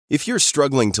If you're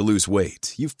struggling to lose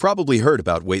weight, you've probably heard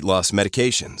about weight loss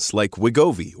medications like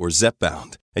Wegovy or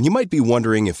Zepbound, and you might be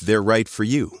wondering if they're right for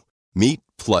you. Meet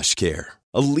PlushCare,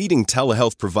 a leading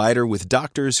telehealth provider with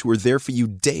doctors who are there for you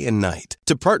day and night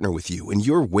to partner with you in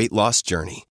your weight loss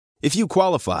journey. If you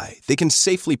qualify, they can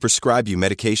safely prescribe you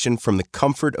medication from the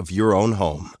comfort of your own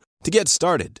home. To get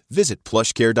started, visit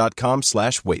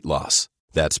plushcare.com/weightloss.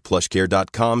 That's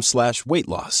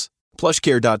plushcare.com/weightloss.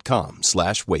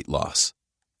 plushcare.com/weightloss.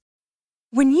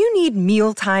 When you need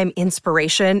mealtime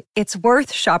inspiration, it's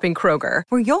worth shopping Kroger,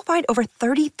 where you'll find over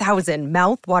 30,000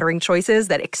 mouth-watering choices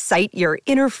that excite your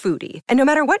inner foodie. And no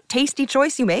matter what tasty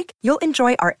choice you make, you'll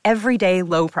enjoy our everyday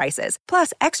low prices,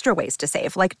 plus extra ways to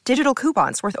save, like digital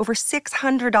coupons worth over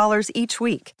 $600 each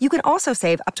week. You can also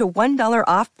save up to $1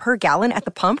 off per gallon at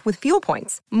the pump with fuel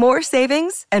points. More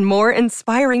savings and more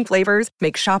inspiring flavors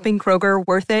make shopping Kroger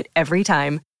worth it every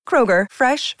time. Kroger,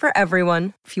 fresh for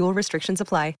everyone. Fuel restrictions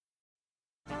apply.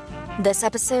 This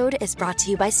episode is brought to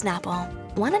you by Snapple.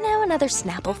 Want to know another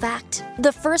Snapple fact?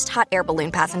 The first hot air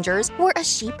balloon passengers were a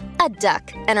sheep, a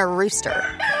duck, and a rooster.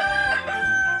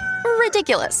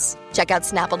 Ridiculous. Check out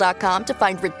Snapple.com to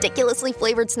find ridiculously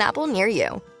flavored Snapple near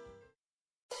you.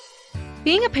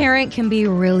 Being a parent can be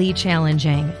really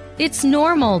challenging. It's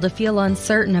normal to feel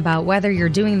uncertain about whether you're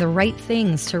doing the right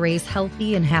things to raise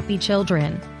healthy and happy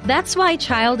children. That's why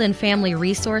Child and Family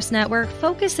Resource Network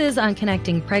focuses on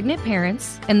connecting pregnant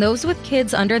parents and those with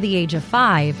kids under the age of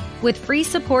 5 with free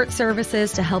support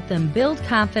services to help them build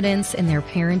confidence in their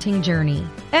parenting journey.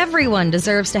 Everyone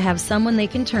deserves to have someone they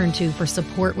can turn to for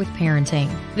support with parenting.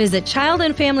 Visit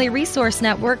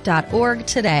childandfamilyresourcenetwork.org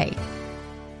today.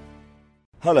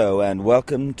 Hello and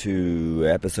welcome to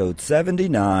episode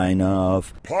 79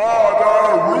 of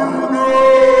Podarino!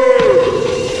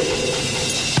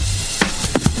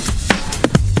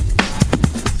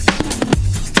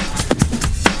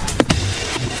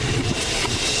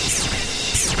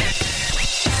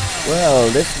 Well,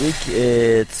 this week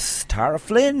it's Tara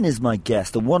Flynn is my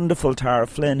guest, the wonderful Tara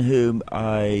Flynn, whom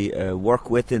I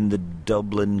work with in the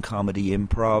Dublin Comedy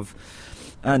Improv,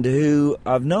 and who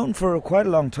I've known for quite a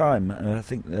long time. I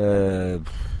think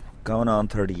going on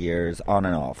 30 years, on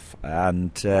and off.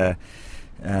 And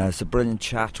it's a brilliant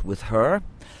chat with her.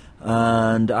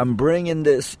 And I'm bringing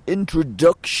this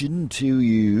introduction to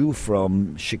you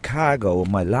from Chicago.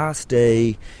 My last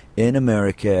day in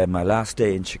America, my last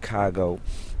day in Chicago.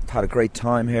 I've had a great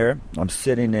time here. I'm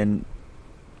sitting in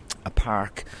a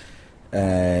park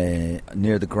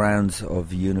near the grounds of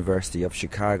the University of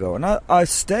Chicago, and I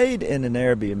stayed in an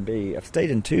Airbnb. I've stayed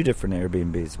in 2 different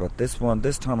Airbnbs, but this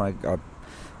time I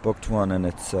booked one, and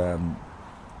it's in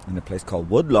a place called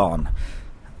Woodlawn.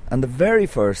 And the very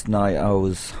first night I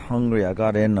was hungry. I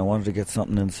got in, I wanted to get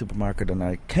something in the supermarket, and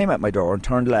I came out my door and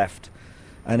turned left,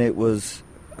 and I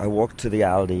walked to the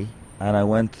Aldi, and I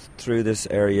went through this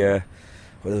area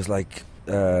where there was like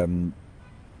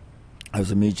I was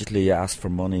immediately asked for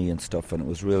money and stuff, and it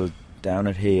was real down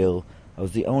at heel. I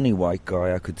was the only white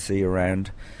guy I could see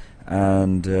around,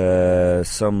 and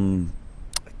some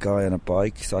guy on a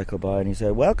bike cycled by, and he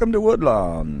said, "Welcome to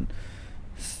Woodlawn,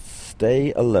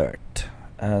 stay alert."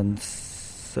 And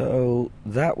so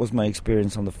that was my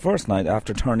experience on the first night.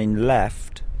 After turning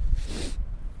left,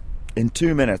 in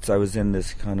 2 minutes I was in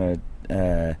this kind of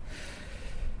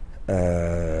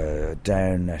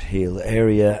down at heel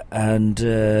area, and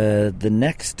the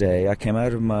next day I came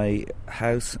out of my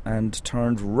house and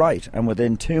turned right, and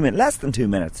within less than 2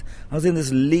 minutes I was in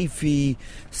this leafy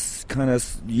kind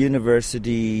of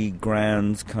university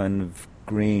grounds, kind of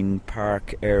green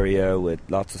park area with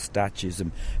lots of statues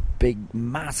and big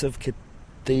massive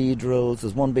cathedrals.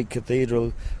 There's one big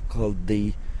cathedral called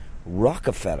the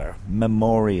Rockefeller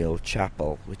Memorial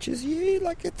Chapel, which is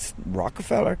it's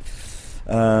Rockefeller.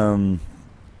 I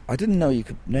didn't know you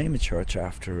could name a church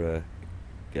after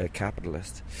a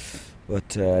capitalist, but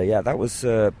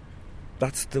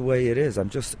that's the way it is. I'm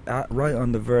just right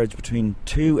on the verge between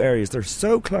 2 areas. They're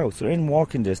so close, they're in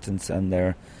walking distance, and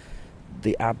they're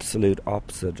the absolute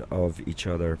opposite of each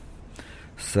other.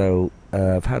 So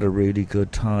I've had a really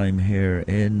good time here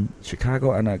in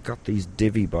Chicago, and I got these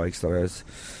divvy bikes that I was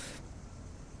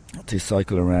to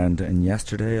cycle around, and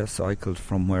yesterday I cycled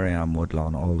from where I am,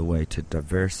 Woodlawn, all the way to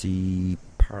Diversey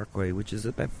Parkway, which is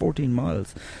about 14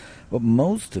 miles, but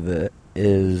most of it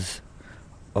is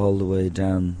all the way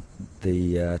down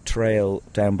the trail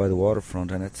down by the waterfront,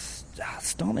 and it's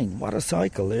stunning. What a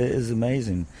cycle. It is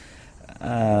amazing.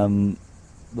 There's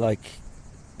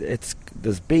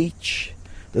beach,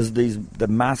 there's the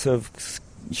massive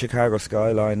Chicago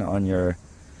skyline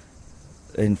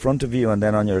in front of you, and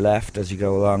then on your left as you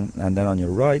go along, and then on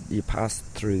your right you pass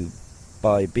through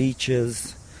by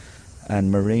beaches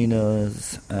and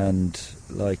marinas, and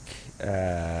like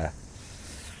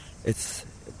it's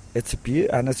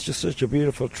and it's just such a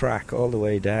beautiful track all the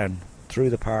way down through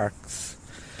the parks,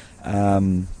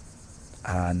 and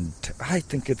I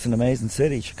think it's an amazing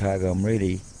city, Chicago. I'm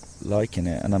really liking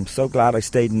it, and I'm so glad I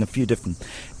stayed in a few different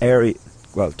areas.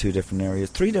 Well, 2 different areas,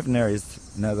 3 different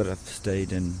areas now that I've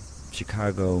stayed in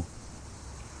Chicago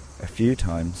a few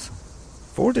times.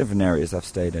 4 different areas I've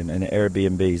stayed in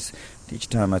Airbnbs. Each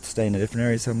time I'd stay in a different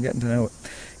area, so I'm getting to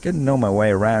know my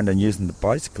way around and using the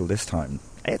bicycle this time.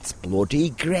 It's bloody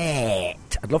great.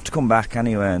 I'd love to come back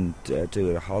anyway and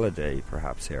do a holiday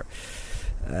perhaps here.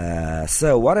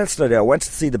 So what else did I do? I went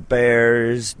to see the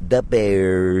Bears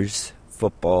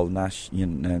football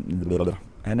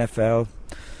NFL,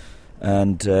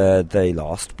 and they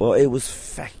lost, but it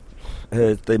was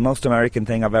the most American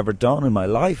thing I've ever done in my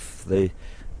life. They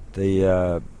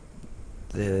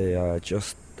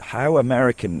just how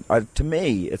American. To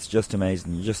me, it's just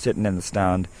amazing. You're just sitting in the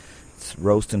stand. It's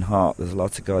roasting hot. There's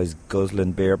lots of guys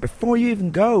guzzling beer before you even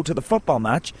go to the football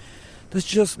match. There's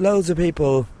just loads of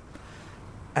people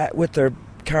with their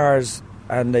cars,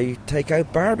 and they take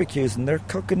out barbecues, and they're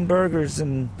cooking burgers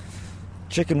and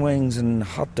chicken wings and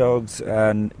hot dogs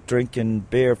and drinking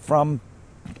beer from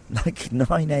like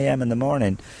 9 a.m. in the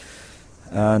morning.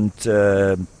 And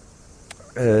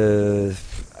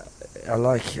I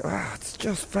like, it's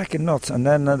just fucking nuts. And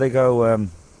then they go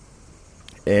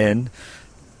in,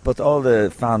 but all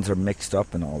the fans are mixed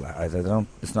up and all that.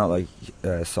 It's not like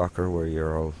soccer where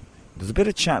you're all. There's a bit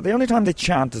of chant. The only time they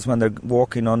chant is when they're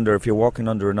walking under. If you're walking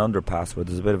under an underpass where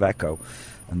there's a bit of echo,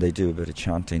 and they do a bit of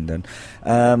chanting.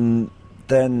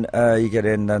 Then you get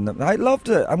in, and I loved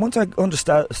it. And once I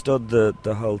understood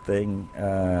the whole thing,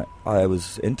 I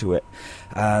was into it.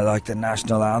 Like the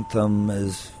national anthem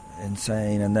is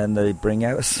insane, and then they bring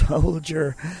out a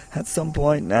soldier at some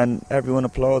point, and everyone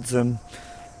applauds him.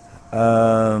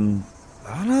 I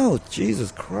don't know,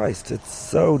 Jesus Christ, it's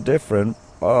so different.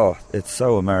 Oh, it's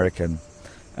so American,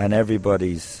 and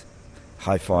everybody's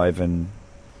high-fiving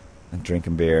and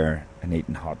drinking beer and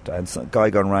eating hot dogs. And some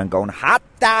guy going around going, hot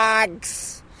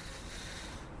dogs!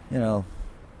 You know,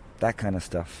 that kind of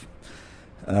stuff.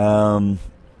 So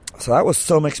that was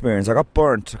some experience. I got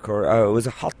burnt. It was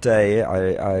a hot day.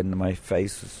 And my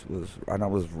face was and I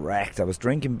was wrecked. I was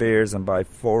drinking beers, and by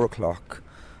 4 o'clock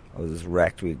I was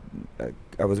wrecked.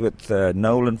 I was with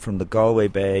Nolan from the Galway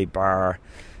Bay bar,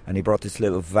 and he brought this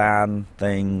little van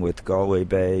thing with Galway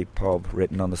Bay pub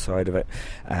written on the side of it,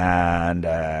 and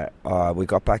we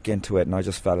got back into it, and I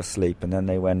just fell asleep. And then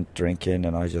they went drinking,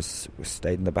 and I just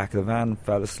stayed in the back of the van and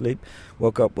fell asleep.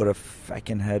 Woke up with a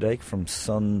fucking headache from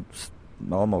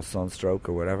almost sunstroke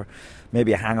or whatever,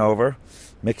 maybe a hangover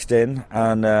mixed in,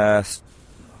 and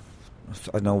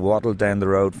waddled down the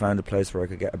road, found a place where I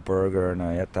could get a burger, and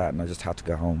I ate that, and I just had to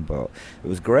go home. But it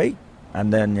was great.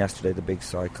 And then yesterday the big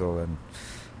cycle, and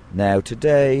now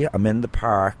today I'm in the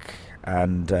park,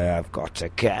 and I've got to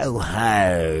go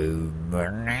home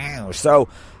now. So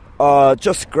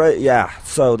just great, yeah.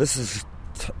 So this is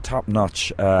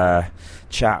top-notch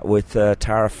chat with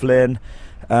Tara Flynn.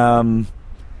 And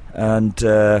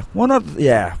one other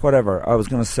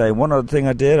thing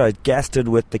I did, I guested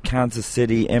with the Kansas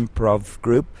City Improv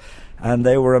group, and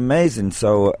they were amazing.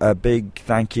 So a big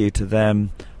thank you to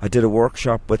them. I did a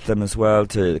workshop with them as well,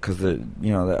 because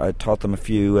I taught them a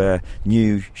few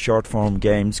new short form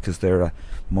games, because they're a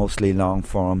mostly long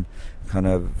form kind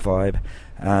of vibe.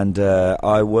 And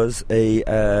I was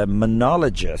a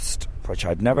monologist, which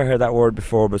I'd never heard that word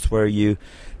before, but it's where you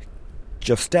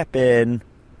just step in,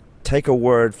 take a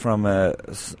word from a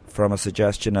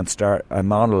suggestion, and start a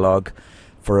monologue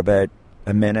for about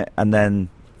a minute, and then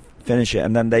finish it.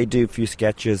 And then they do a few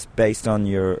sketches based on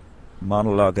your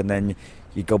monologue, and then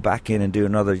you go back in and do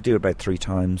another. You do it about 3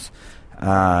 times,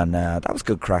 and that was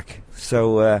good crack.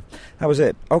 So that was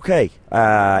it. Okay,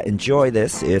 enjoy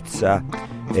this. It's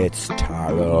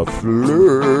Tara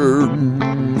Flynn.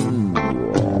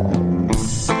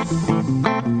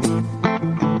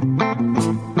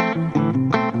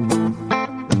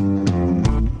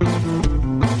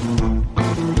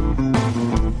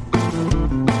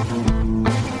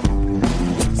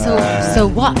 So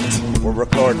what? We're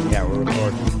recording here.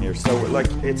 So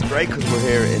it's great because we're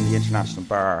here in the International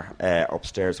Bar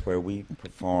upstairs, where we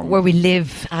perform. Where we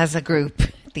live as a group.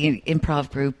 The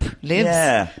improv group lives.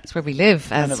 Yeah. It's where we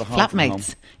live as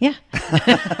flatmates. Yeah.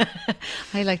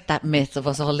 I like that myth of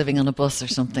us all living on a bus or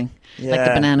something. Yeah. Like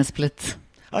the banana splits.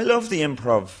 I love the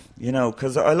improv,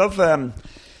 because I love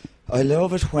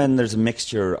it when there's a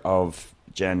mixture of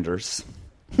genders.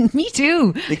 Me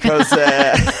too. Because,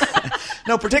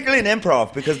 no, particularly in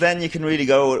improv, because then you can really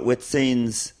go with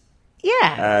scenes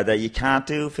that you can't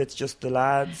do if it's just the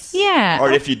lads. Yeah.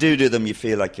 Or if you do them, you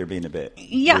feel like you're being a bit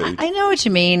rude. I know what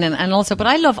you mean. And also, but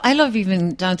I love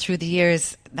even down through the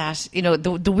years that, you know,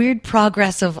 the weird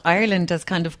progress of Ireland has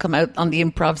kind of come out on the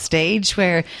improv stage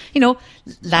where, you know,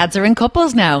 lads are in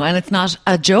couples now and it's not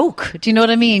a joke. Do you know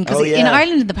what I mean? Because in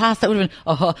Ireland in the past that would have been,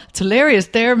 oh, it's hilarious,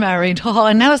 they're married. Oh,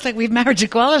 and now it's like we've marriage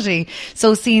equality.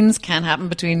 So scenes can happen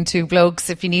between two blokes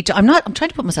if you need to. I'm trying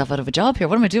to put myself out of a job here.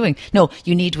 What am I doing? No,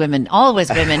 you need women. Always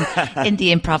women in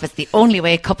the improv. It's the only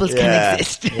way couples can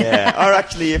exist. Or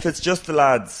actually, if it's just the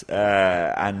lads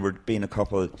and we're being a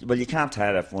couple, well, you can't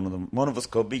tell if one of us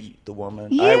could be the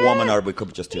woman, a woman, or we could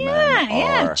be just two men.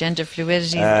 Yeah, gender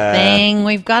fluidity is a thing.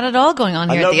 We've got it all going on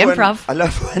here at the improv. I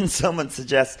love when someone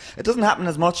suggests, it doesn't happen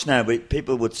as much now, but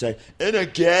people would say, in a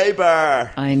gay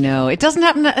bar. I know. It doesn't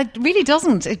happen. It really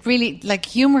doesn't. It really, like,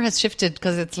 humour has shifted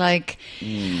because it's like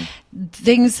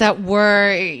things that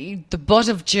were the butt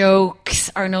of jokes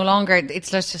are no longer.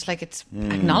 It's just like it's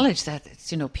acknowledged that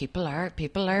it's, you know, people are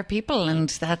people, and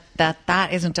that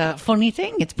isn't a funny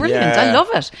thing. It's brilliant. I love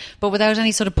it, but without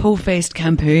any sort of po-faced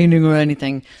campaigning or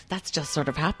anything. That's just sort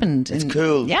of happened. It's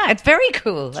cool. Yeah, it's very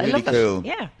cool. It's I really love cool. it.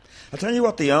 Yeah. I'll tell you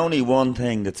what, the only one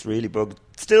thing that's really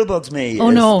still bugs me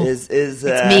is it's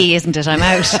me, isn't it? I'm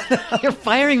out. You're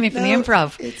firing me from the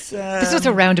improv. This was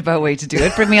a roundabout way to do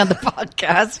it. Bring me on the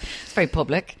podcast. It's very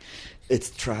public. It's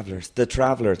travellers. The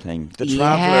traveller thing. The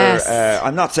traveller.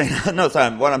 I'm not saying... No,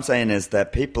 sorry, what I'm saying is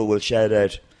that people will shout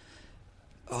out,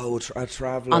 oh, a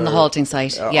traveller... On the halting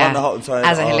site, on the halting site.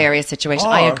 As a hilarious situation.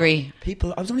 I agree.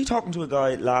 People... I was only talking to a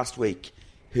guy last week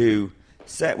who...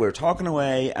 we were talking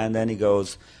away, and then he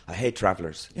goes, I hate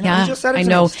travellers. You know, he just said it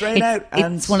to me straight out.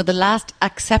 And it's one of the last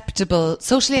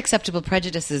socially acceptable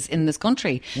prejudices in this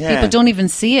country. Yeah. People don't even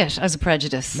see it as a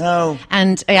prejudice. No.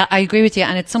 And I agree with you.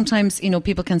 And it's sometimes, you know,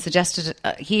 people can suggest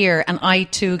it here, and I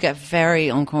too get very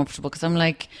uncomfortable because I'm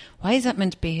like, why is that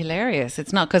meant to be hilarious?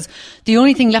 It's not, because the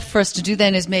only thing left for us to do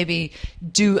then is maybe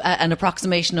do an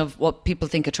approximation of what people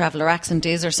think a traveller accent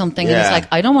is or something. Yeah. And it's like,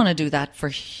 I don't want to do that for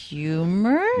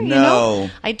humour. No. You know?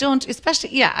 I don't,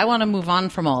 especially, I want to move on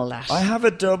from all that. I have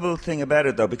a double thing about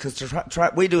it though, because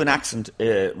we do an accent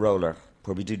roller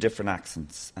where we do different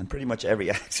accents, and pretty much every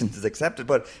accent is accepted.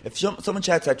 But if someone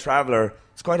shouts out traveller,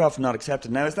 it's quite often not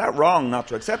accepted. Now, is that wrong not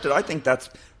to accept it? I think that's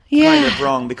kind of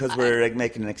wrong because we're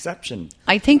making an exception.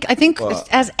 I think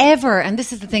as ever, and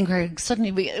this is the thing where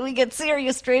suddenly we get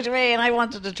serious straight away, and I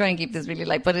wanted to try and keep this really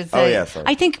light, but it's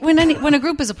I think when a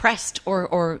group is oppressed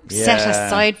or set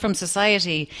aside from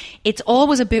society, it's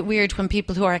always a bit weird when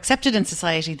people who are accepted in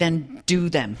society then do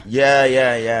them.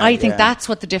 I think that's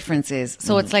what the difference is.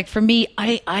 So it's like, for me,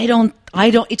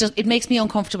 it makes me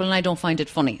uncomfortable and I don't find it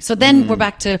funny. So then we're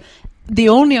back to the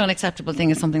only unacceptable thing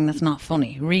is something that's not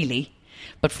funny, really.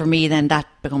 But for me, then that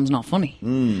becomes not funny.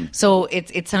 So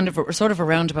it's sort of a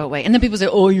roundabout way. And then people say,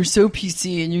 oh, you're so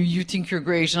PC and you think you're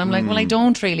great. And I'm like, well, I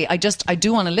don't really. I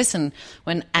do want to listen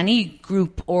when any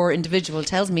group or individual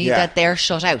tells me that they're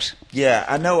shut out. Yeah,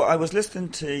 I know. I was listening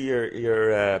to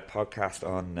your podcast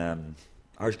on...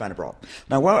 Irishman Abroad.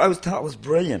 Now, what I thought was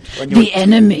brilliant. The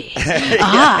enemy.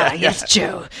 Yes,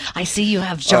 Joe. I see you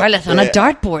have Jarlath on a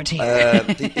dartboard here.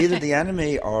 Either the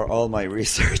enemy or all my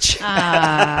research.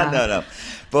 No.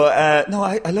 But,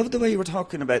 I love the way you were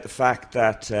talking about the fact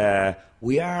that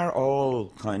we are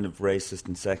all kind of racist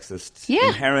and sexist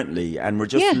inherently, and we're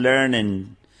just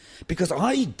learning... Because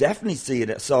I definitely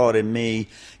saw it in me.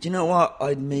 Do you know what?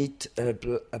 I'd meet a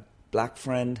black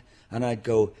friend, and I'd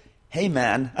go... hey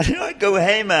man, I'd go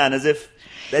hey man as if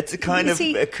that's a kind of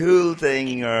a cool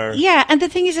thing. Or and the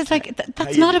thing is, it's like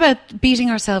that's not about beating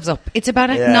ourselves up. It's about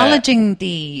acknowledging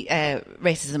the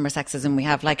racism or sexism we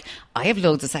have. Like, I have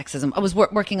loads of sexism. I was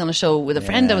working on a show with a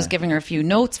friend. I was giving her a few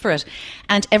notes for it,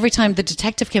 and every time the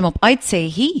detective came up, I'd say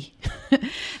he,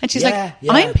 and she's like,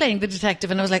 I'm playing the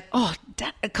detective, and I was like, oh,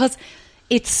 because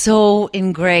it's so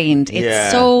ingrained.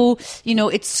 It's so,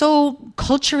 it's so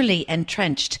culturally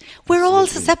entrenched. We're all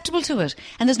susceptible to it.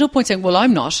 And there's no point saying, well,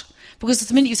 I'm not. Because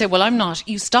the minute you say, well, I'm not,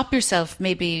 you stop yourself,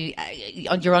 maybe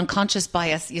your unconscious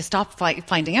bias, you stop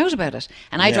finding out about it.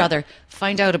 And I'd rather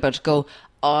find out about it, go,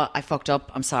 oh, I fucked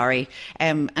up, I'm sorry,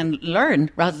 and learn,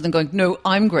 rather than going, no,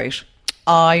 I'm great.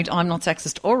 I'm not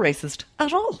sexist or racist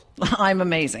at all. I'm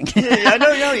amazing. I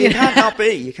know, you can't not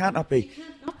be. You can't not be.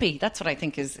 That's what I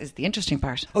think is the interesting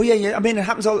part. Oh yeah. I mean, it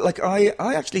happens all. Like I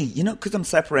actually, because I'm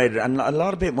separated, and a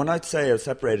lot of people, when I'd say I was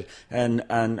separated, and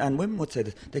women would say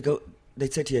that,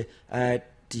 they'd say to you,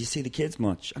 "Do you see the kids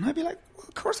much?" And I'd be like, well,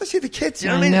 "Of course I see the kids." You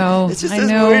know what I mean? Know. It's just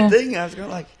this weird thing. I was going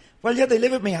like, Well, yeah, they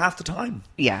live with me half the time.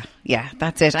 Yeah,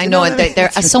 that's it. I know, and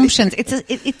they're assumptions.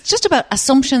 It's just about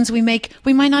assumptions we make.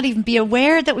 We might not even be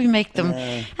aware that we make them.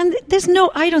 And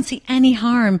I don't see any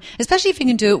harm, especially if you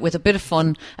can do it with a bit of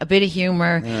fun, a bit of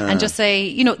humour, and just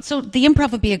say, so the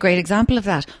improv would be a great example of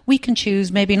that. We can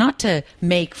choose maybe not to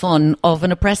make fun of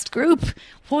an oppressed group.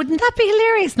 Wouldn't that be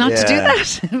hilarious not to do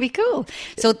that? It'd be cool.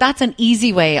 So that's an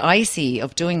easy way I see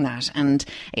of doing that. And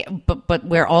but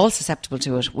we're all susceptible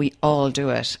to it. We all do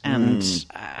it. And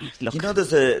look,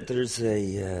 there's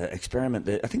a experiment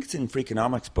that I think it's in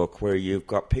Freakonomics book where you've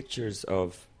got pictures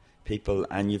of people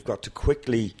and you've got to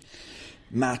quickly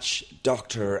match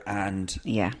doctor and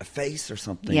a face or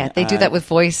something. Yeah, they do that with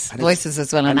voices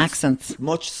as well, and accents.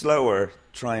 Much slower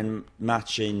trying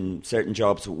matching certain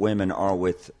jobs with women or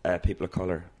with people of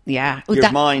colour. Yeah.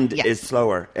 Your mind is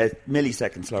slower, a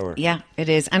millisecond slower. Yeah, it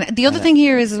is. And the other thing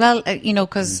here is as well,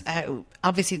 because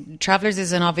obviously Travellers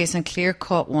is an obvious and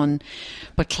clear-cut one,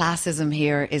 but classism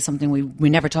here is something we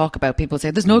never talk about. People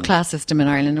say there's no class system in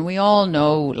Ireland, and we all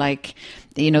know,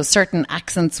 certain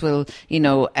accents will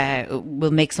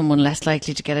make someone less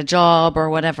likely to get a job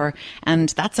or whatever, and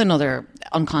that's another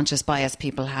unconscious bias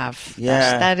people have.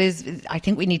 Yeah. That is, I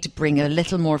think we need to bring a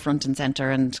little more front and centre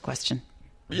and question.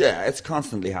 Yeah, it's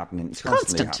constantly happening.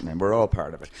 Happening. We're all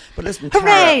part of it. But listen,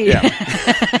 hooray!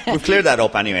 Tara, we've cleared that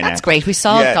up anyway. That's great. We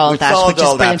solved all that. Solved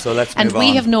all that, so let's move on. And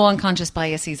we have no unconscious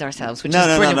biases ourselves, which is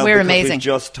brilliant. No, we're amazing. We've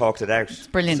just talked it out. It's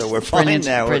brilliant. So we're fine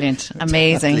now. Brilliant.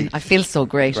 Amazing. I feel so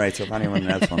great. Right, so if anyone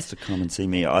else wants to come and see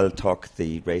me, I'll talk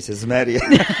the racism out of you.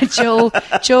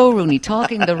 Joe Rooney,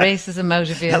 talking the racism out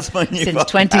of you. That's my new since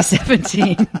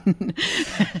 2017.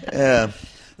 Yeah.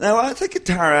 Now, I think,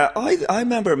 Tara, I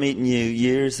remember meeting you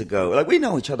years ago. Like, we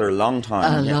know each other a long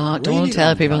time. Don't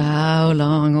tell people how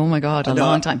long. Oh, my God, a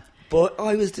long time. But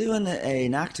I was doing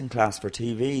an acting class for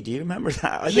TV. Do you remember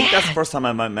that? I think that's the first time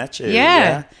I met you.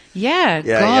 Yeah.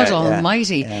 God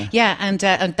almighty. Yeah, and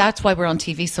that's why we're on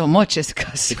TV so much, is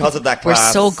because of that class.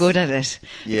 We're so good at it.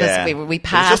 Yeah. Because we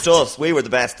passed. It was just us. We were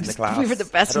the best in the class. We were the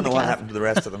best in the class. I don't know what happened to the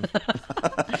rest of them.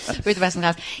 We were the best in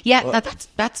the class. Yeah, well,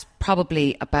 that's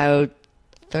probably about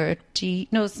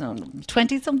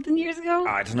 20-something years ago?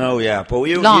 I don't know, yeah. But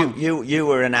you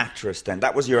were an actress then.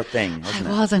 That was your thing, wasn't it?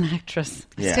 I was an actress.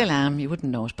 I still am. You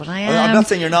wouldn't know it, but I am. I'm not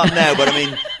saying you're not now, but I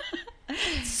mean...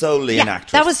 solely an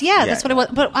actress. That's what I was.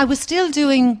 But I was still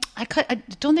doing. I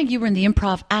don't think you were in the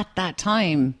improv at that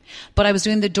time, but I was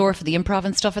doing the door for the improv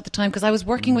and stuff at the time because I was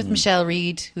working with Michelle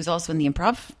Reid, who's also in the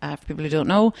improv. For people who don't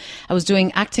know, I was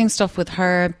doing acting stuff with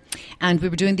her, and we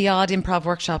were doing the odd improv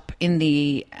workshop in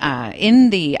the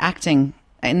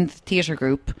theatre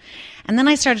group. And then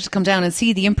I started to come down and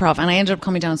see the improv, and I ended up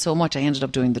coming down so much I ended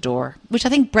up doing the door, which I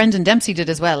think Brendan Dempsey did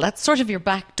as well. That's sort of your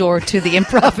back door to the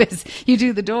improv, is you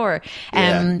do the door.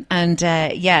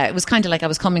 It was kind of like I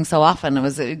was coming so often, I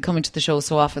was coming to the show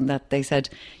so often that they said,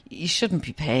 you shouldn't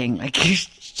be paying, like, you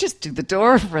just do the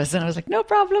door for us. And I was like, no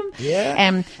problem.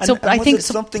 Yeah. So I think it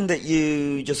something that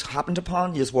you just happened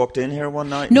upon? You just walked in here one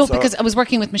night? No, because I was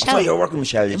working with Michelle. Oh, you were working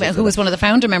with Michelle. Who was one of the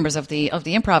founder members of the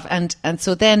improv. And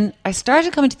so then I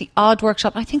started coming to the odd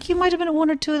workshop. I think you might have been at one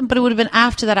or two of them, but it would have been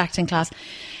after that acting class.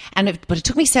 But it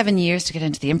took me 7 years to get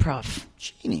into the improv.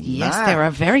 Yes, there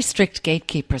are very strict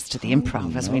gatekeepers to the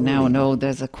improv, as we now know.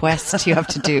 There's a quest you have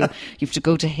to do. You have to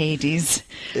go to Hades,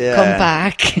 come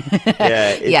back.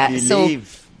 If you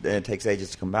leave, it takes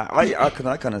ages to come back. I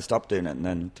kind of stopped doing it, and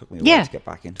then it took me a while to get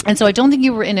back into it. And so I don't think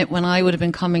you were in it when I would have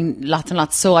been coming lots and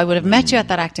lots. So I would have met you at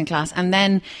that acting class, and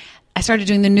then I started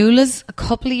doing the Nulas a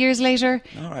couple of years later.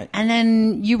 All right. And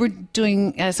then you were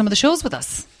doing some of the shows with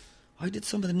us. I did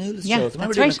some of the Nulas shows. I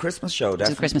remember doing a Christmas show,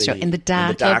 definitely. The Christmas show in the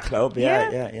Da Club.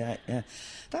 Yeah.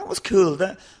 That was cool.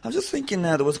 I was just thinking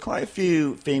now, there was quite a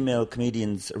few female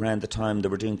comedians around the time that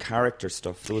were doing character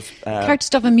stuff. There was character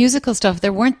stuff and musical stuff.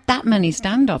 There weren't that many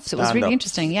stand-ups. It was really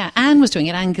interesting, yeah. Anne was doing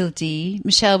it, Anne Gildee.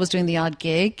 Michelle was doing the odd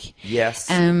gig. Yes.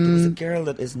 There was a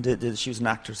girl she was an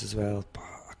actress as well.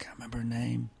 I can't remember her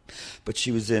name. But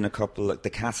she was in a couple, like the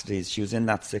Cassidys. She was in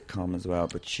that sitcom as well.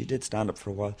 But she did stand up for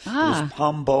a while. There was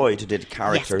Pom Boyd who did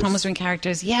characters. Yes, Pom was doing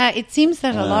characters. Yeah, it seems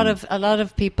that a lot of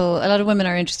women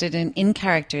are interested in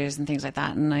characters and things like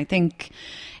that. And I think,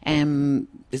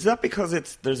 is that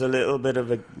because there's a little bit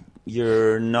of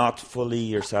you're not fully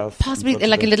yourself? Possibly,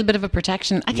 like a little bit of a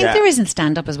protection. I think there is in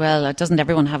stand-up as well. Doesn't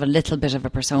everyone have a little bit of a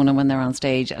persona when they're on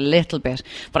stage? A little bit.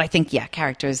 But I think,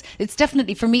 characters. It's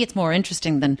definitely, for me, it's more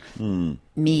interesting than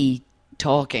me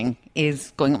talking,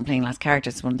 is going up and playing last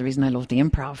characters. It's one of the reasons I love the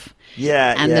improv.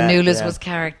 And the Nulas was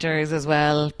characters as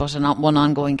well, but not one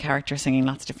ongoing character singing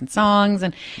lots of different songs.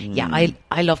 And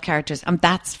I love characters. And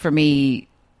that's, for me,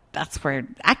 that's where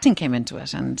acting came into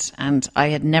it. And I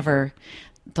had never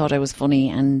thought I was funny,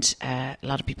 and a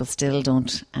lot of people still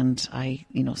don't. And I,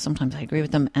 sometimes I agree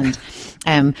with them. And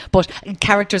but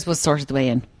characters was sort of the way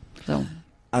in. So.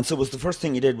 And so was the first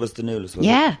thing you did was the Nualas?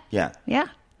 Yeah. Yeah.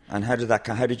 And how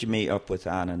did you meet up with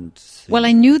Anne and Sue? Well,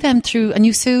 I knew them through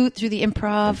Sue through the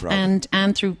improv.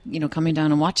 and through, coming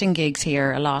down and watching gigs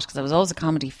here a lot, because I was always a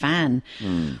comedy fan.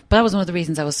 But that was one of the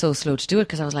reasons I was so slow to do it,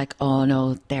 because I was like, oh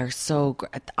no, they're so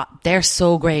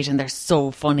great and they're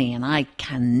so funny, and I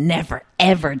can never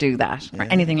ever do that or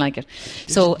anything like it.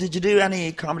 Did you do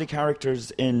any comedy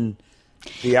characters in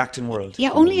the acting world?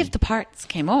 Yeah, only if the parts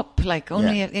came up, but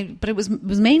it was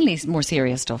mainly more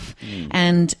serious stuff.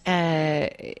 And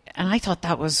I thought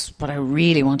that was what I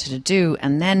really wanted to do.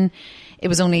 And then it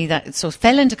was only that, so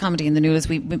fell into comedy in the Nualas.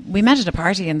 We met at a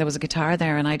party and there was a guitar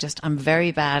there, and I'm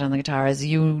very bad on the guitar, as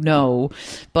you know,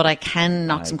 but I can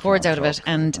knock some chords out of it,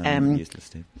 and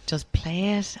just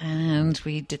play it. And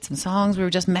we did some songs. We were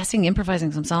just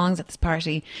improvising some songs at this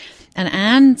party. And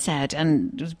Anne said,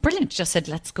 and it was brilliant, just said,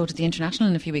 let's go to the International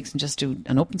in a few weeks and just do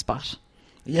an open spot.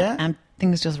 Yeah. And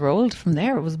things just rolled from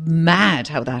there. It was mad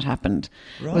how that happened.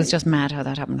 Right. It was just mad how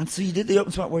that happened. And so you did the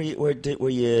open spot where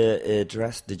you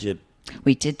dressed, did you?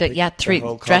 We did that, yeah.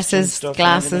 3 dresses,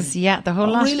 glasses, the whole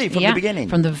lot. Really? From the beginning?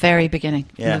 From the very beginning.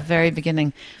 Yeah. From the very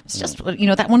beginning. It's just,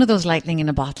 that one of those lightning in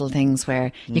a bottle things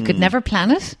where you could never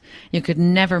plan it, you could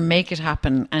never make it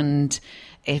happen, and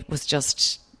it was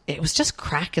just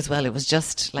crack as well. It was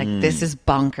just like, this is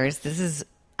bonkers. This is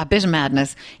a bit of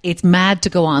madness. It's mad to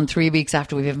go on 3 weeks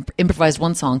after we've improvised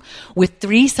one song with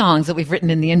 3 songs that we've written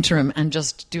in the interim and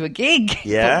just do a gig.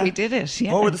 Yeah. But we did it.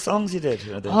 Yeah. What were the songs you did?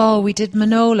 We did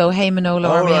Manolo, Hey Manolo,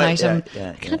 Army and Item.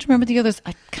 I can't remember the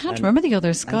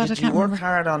others. God, did you work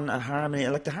hard on a harmony?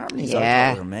 Like the harmonies,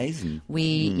 I thought were amazing.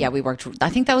 We worked. I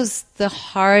think that was the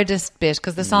hardest bit,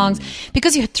 because the songs,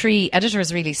 because you had 3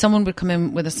 editors really. Someone would come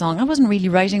in with a song. I wasn't really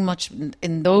writing much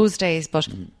in those days, but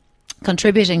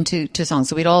contributing to songs.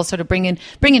 So we'd all sort of bring in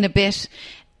a bit,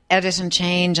 edit and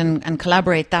change and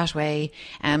collaborate that way.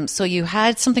 So you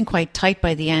had something quite tight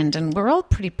by the end, and we're all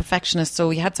pretty perfectionists, so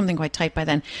we had something quite tight by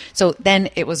then. So then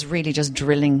it was really just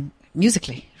drilling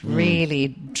musically, really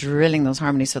drilling those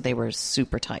harmonies so they were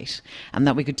super tight, and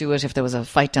that we could do it if there was a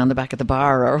fight down the back of the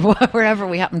bar or wherever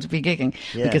we happened to be gigging.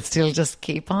 We could still just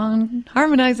keep on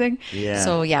harmonizing.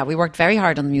 So we worked very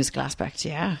hard on the musical aspect.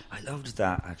 I loved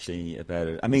that actually about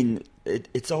it. I mean,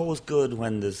 it's always good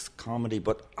when there's comedy,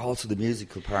 but also the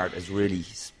musical part is really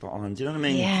spot on. Do you know what I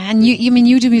mean? Yeah, and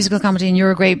you do musical comedy, and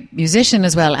you're a great musician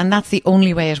as well, and that's the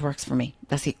only way it works for me.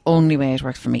 That's the only way it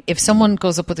works for me. If someone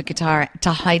goes up with a guitar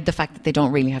to hide the fact that they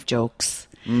don't really have jokes,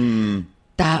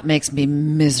 that makes me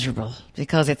miserable,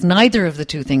 because it's neither of the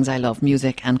two things I love,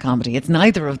 music and comedy. It's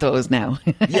neither of those now.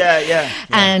 Yeah.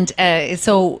 And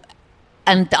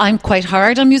and I'm quite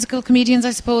hard on musical comedians,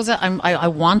 I suppose. I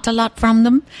want a lot from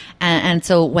them. And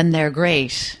so when they're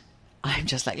great, I'm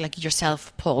just like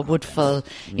yourself, Paul Woodfull,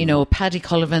 Paddy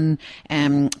Cullivan,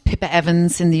 Pippa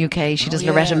Evans in the UK. She does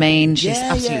Loretta Main. She's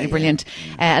absolutely brilliant.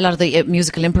 A lot of the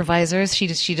musical improvisers. She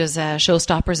does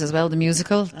Showstoppers as well, the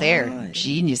musical. They're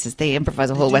geniuses. They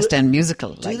improvise a whole West End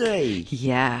musical. Do they?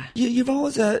 Yeah. You've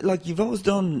always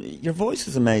done. Your voice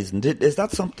is amazing. Is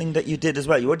that something that you did as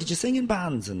well? Did you sing in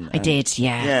bands? I did.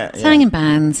 Yeah. Sang in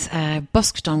bands.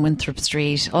 Busked on Winthrop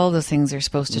Street. All those things you're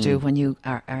supposed to do when you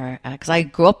are. Because I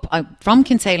grew up. From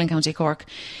Kinsale in County Cork,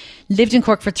 lived in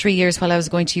Cork for 3 years while I was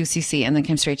going to UCC, and then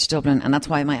came straight to Dublin, and that's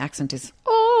why my accent is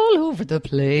all over the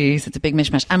place. It's a big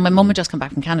mishmash. And my mum had just come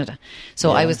back from Canada,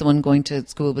 so I was the one going to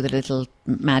school with a little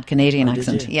mad Canadian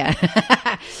accent.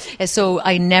 Yeah. So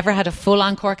I never had a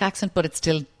full-on Cork accent, but it's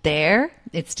still there.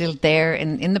 It's still there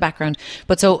in the background.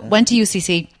 But so went to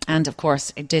UCC, and of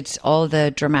course I did all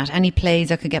the any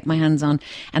plays I could get my hands on,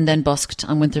 and then busked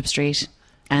on Winthrop Street,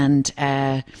 and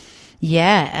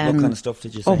what kind of stuff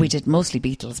did you sing? We did mostly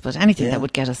Beatles, but anything that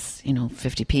would get us,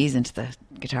 50p's into the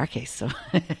guitar case. So,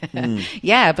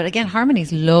 but again,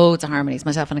 harmonies, loads of harmonies.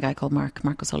 Myself and a guy called Mark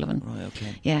O'Sullivan. Right,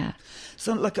 okay. Yeah.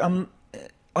 So,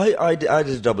 I did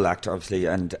a double act, obviously,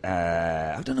 and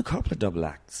I've done a couple of double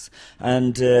acts,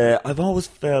 and I've always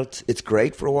felt it's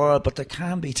great for a while, but there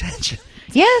can be tension.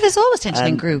 Yeah, there's always tension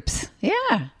in groups.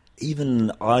 Yeah.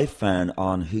 Even I found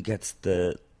on who gets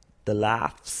the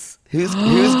laughs. Who's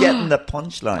getting the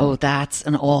punchline? Oh, that's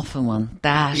an awful one.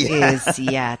 That is,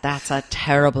 that's a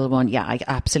terrible one. Yeah, I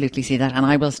absolutely see that, and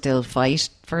I will still fight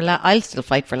for I'll still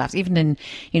fight for laughs, even in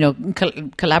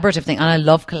collaborative thing. And I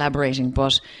love collaborating,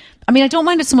 but I mean, I don't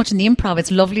mind it so much in the improv. It's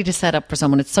lovely to set up for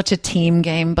someone. It's such a team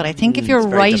game. But I think if you're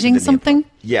writing something,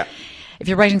 if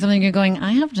you're writing something, you're going,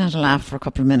 I haven't had a laugh for a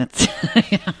couple of minutes.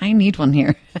 I need one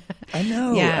here. I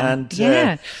know. Yeah. And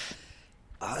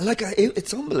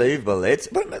it's unbelievable.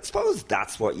 But I suppose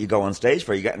that's what you go on stage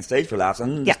for. You get on stage for laughs,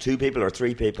 and there's 2 people or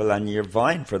 3 people, and you're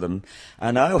vying for them.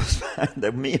 And I always found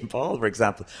that me and Paul, for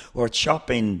example, were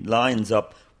chopping lines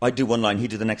up. I'd do one line,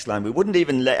 he'd do the next line. We wouldn't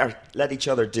even let each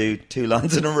other do 2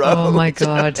 lines in a row. Oh my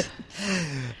God.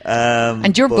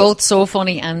 And you're both so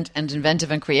funny and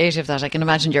inventive and creative that I can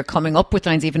imagine you're coming up with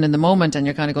lines even in the moment, and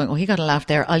you're kind of going, oh, he got a laugh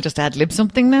there, I'll just ad-lib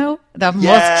something now. That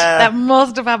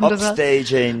must have happened as well.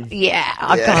 Upstaging. Yeah,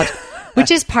 oh God.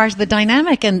 Which is part of the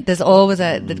dynamic, and there's always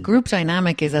the group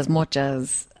dynamic is as much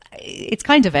as... It's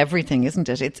kind of everything, isn't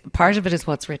it? It's part of it is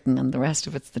what's written, and the rest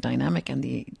of it's the dynamic and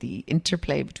the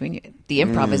interplay between you. The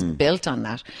improv is built on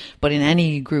that. But in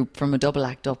any group, from a double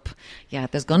act up,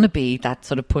 there's going to be that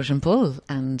sort of push and pull.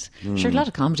 And sure, a lot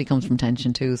of comedy comes from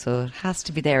tension too, so it has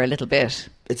to be there a little bit.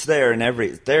 It's there in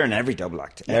every double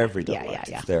act. Every double act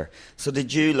is there. So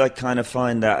did you kind of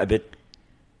find that a bit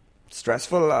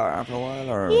stressful after a while?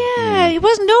 Or? Yeah, it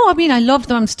wasn't. No, I mean, I loved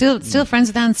them. I'm still friends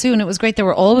with Anne Sue, and it was great. There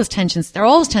were always tensions. There are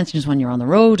always tensions when you're on the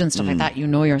road and stuff like that. You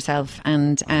know yourself,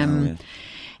 and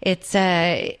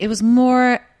it was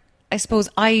more. I suppose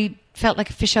I felt like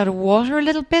a fish out of water a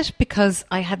little bit because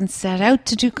I hadn't set out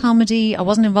to do comedy. I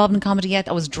wasn't involved in comedy yet.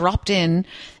 I was dropped in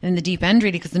the deep end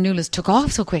really because the Nualas took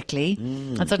off so quickly,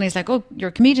 and suddenly it's like, oh, you're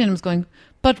a comedian. I was going,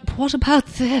 but what about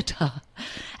theatre?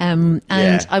 And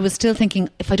I was still thinking,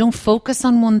 if I don't focus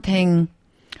on one thing,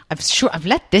 I've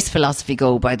let this philosophy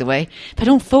go, by the way. If I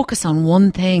don't focus on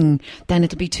one thing, then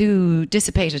it'll be too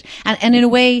dissipated. And in a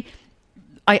way,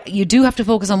 you do have to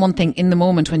focus on one thing in the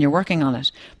moment when you're working on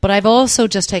it. But I've also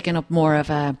just taken up more of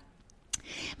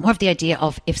the idea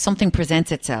of if something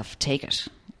presents itself, take it.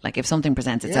 Like if something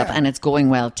presents itself and it's going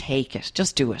well, take it.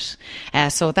 Just do it.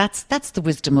 So that's the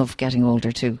wisdom of getting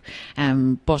older too.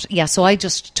 So I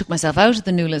just took myself out of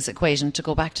the Nualas equation to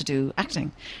go back to do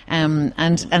acting.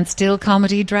 And still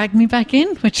comedy dragged me back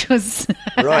in, which was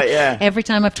right. Yeah. Every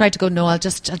time I've tried to go, no, I'll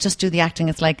just do the acting.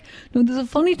 It's like, no, there's a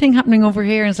funny thing happening over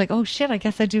here, and it's like, oh shit, I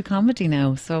guess I do comedy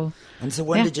now. So. And so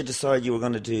when did you decide you were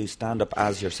going to do stand-up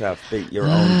as yourself, be your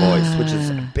own voice, which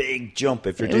is a big jump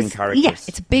if you're doing characters? Yeah,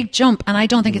 it's a big jump, and I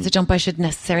don't think it's a jump I should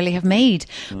necessarily have made.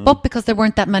 But because there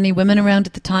weren't that many women around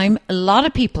at the time, a lot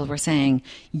of people were saying,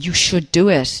 you should do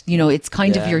it. You know, it's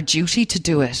kind of your duty to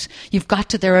do it. You've got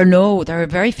to, there are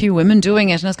very few women doing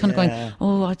it. And I was kind of going,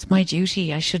 oh, it's my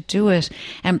duty. I should do it.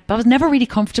 But I was never really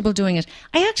comfortable doing it.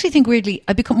 I actually think weirdly,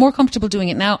 I've become more comfortable doing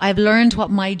it now. I've learned what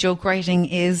my joke writing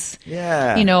is.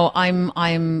 Yeah. You know,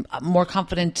 I'm more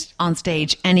confident on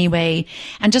stage anyway,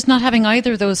 and just not having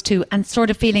either of those two and sort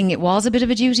of feeling it was a bit of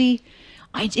a duty.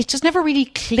 It just never really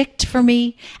clicked for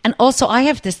me. And also I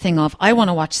have this thing of, I want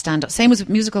to watch stand-up. Same as with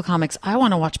musical comics. I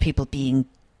want to watch people being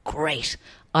great.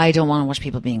 I don't want to watch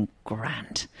people being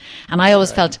grand. And I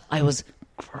always felt I was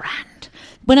grand.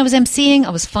 When I was emceeing, I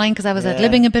was fine because I was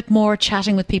ad-libbing a bit more,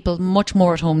 chatting with people, much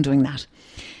more at home doing that.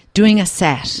 Doing a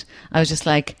set, I was just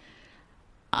like,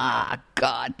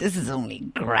 God, this is only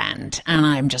grand, and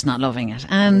I'm just not loving it.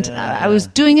 And I was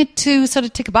doing it to sort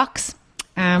of tick a box.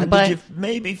 But did you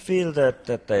maybe feel that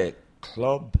the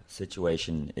club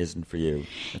situation isn't for you?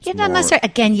 Not necessarily.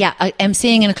 Again,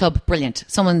 emceeing in a club, brilliant.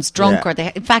 Someone's drunk or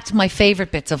in fact, my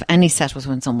favourite bits of any set was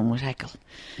when someone would heckle.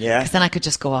 Yeah. Because then I could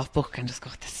just go off book and just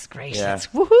go, this is great. Yeah. It's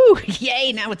woohoo,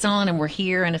 yay, now it's on and we're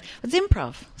here. And it's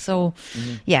improv. So,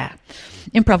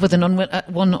 improv with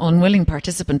one unwilling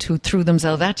participant who threw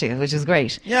themselves at you, which is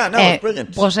great. Yeah, no, it's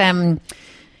brilliant. But,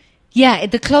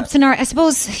 the club scenario, I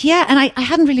suppose, and I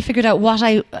hadn't really figured out what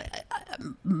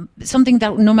something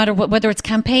that no matter whether it's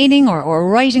campaigning or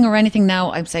writing or anything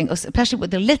now, I'm saying, especially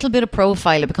with a little bit of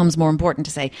profile, it becomes more important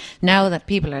to say, now that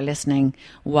people are listening,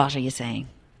 what are you saying?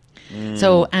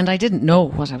 So, and I didn't know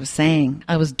what I was saying.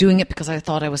 I was doing it because I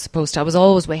thought I was supposed to. I was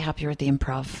always way happier at the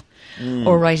improv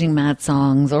or writing mad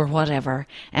songs or whatever,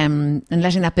 and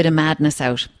letting that bit of madness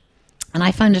out. And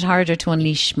I found it harder to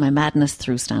unleash my madness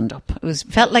through stand-up.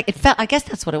 I guess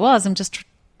that's what it was. I'm just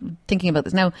thinking about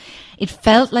this now. It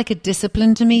felt like a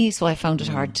discipline to me, so I found it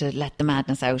hard to let the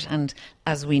madness out. And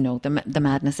as we know, the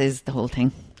madness is the whole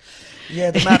thing.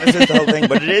 Yeah, the madness is the whole thing,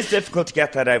 but it is difficult to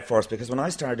get that out first, because when I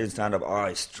started doing stand-up,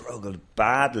 I struggled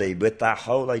badly with that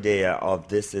whole idea of,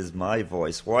 this is my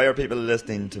voice. Why are people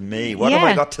listening to me? What have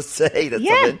I got to say that's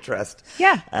of interest?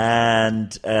 Yeah.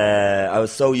 And I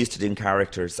was so used to doing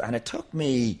characters, and it took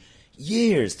me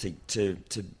years to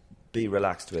be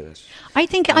relaxed with it. I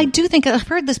do think, I've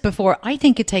heard this before, I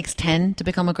think it takes 10 to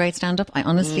become a great stand-up. I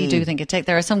honestly do think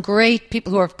there are some great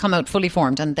people who have come out fully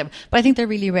formed, but I think they're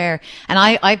really rare. And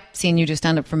I've seen you do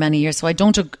stand-up for many years, so I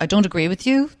don't agree with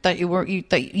you that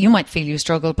you might feel you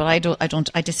struggle, but I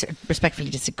respectfully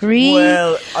disagree.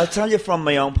 Well, I'll tell you from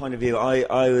my own point of view,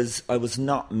 I was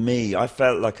not me. I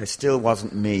felt like I still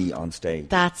wasn't me on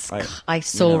stage. I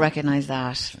recognise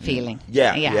that feeling.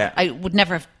 Yeah. I would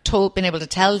never have been able to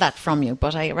tell that from you,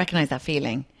 but I recognise that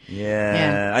feeling.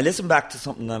 Yeah. I listened back to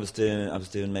something I was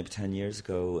doing maybe 10 years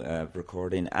ago,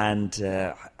 recording, and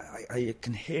I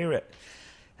can hear it.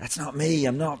 That's not me.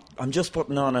 I'm just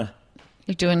putting on a...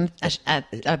 You're doing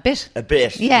a bit. A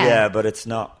bit, yeah, but it's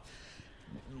not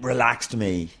relaxed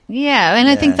me. Yeah, and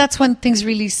I think that's when things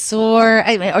really soar,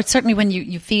 or certainly when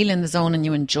you feel in the zone and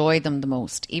you enjoy them the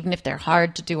most. Even if they're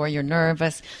hard to do or you're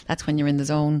nervous, that's when you're in the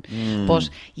zone.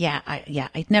 But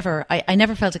I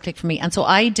never felt a click for me, and so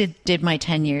I did my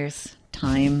 10 years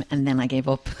time, and then I gave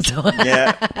up. So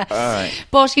yeah, all right.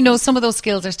 But some of those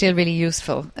skills are still really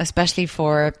useful, especially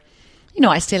for...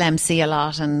 I still MC a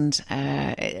lot, and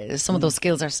some of those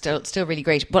skills are still really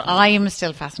great. But I am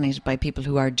still fascinated by people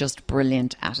who are just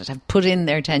brilliant at it, have put in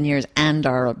their 10 years and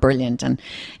are brilliant. And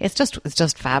it's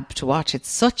just fab to watch. It's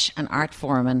such an art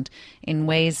form, and in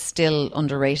ways still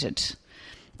underrated,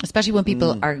 especially when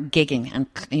people are gigging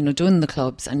and doing the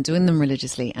clubs and doing them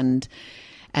religiously. And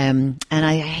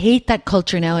I hate that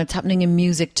culture now. It's happening in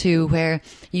music too, where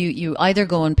you either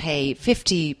go and pay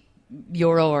 €50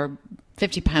 or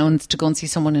 £50 to go and see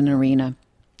someone in an arena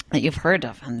that you've heard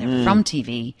of and they're from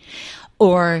TV,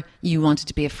 or you want it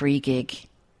to be a free gig.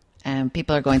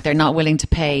 People are they're not willing to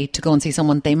pay to go and see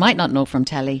someone they might not know from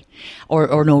telly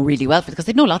or know really well, because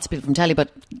they know lots of people from telly,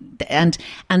 and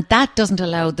that doesn't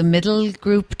allow the middle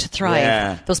group to thrive.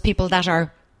 Yeah. Those people that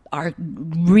are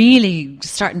really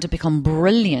starting to become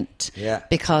brilliant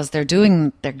because they're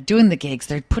doing the gigs,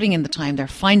 they're putting in the time, they're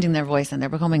finding their voice, and they're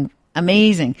becoming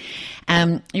amazing.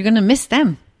 You're going to miss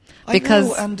them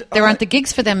because there aren't the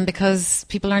gigs for them because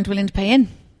people aren't willing to pay in.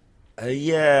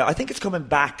 I think it's coming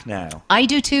back now. I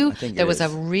do too. There was a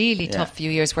really tough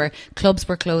few years where clubs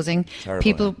were closing.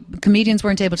 Comedians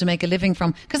weren't able to make a living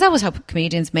from, because that was how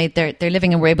comedians made their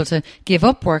living and were able to give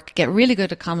up work, get really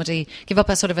good at comedy, give up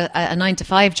a sort of a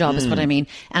 9-to-5 job is what I mean,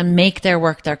 and make their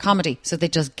work their comedy. So they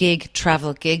just gig,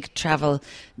 travel,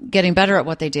 getting better at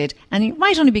what they did. And you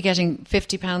might only be getting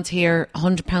 £50 here,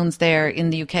 £100 there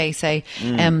in the UK, say,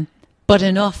 but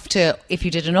enough to, if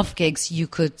you did enough gigs, you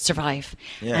could survive.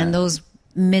 Yeah. And those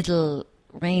middle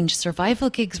range survival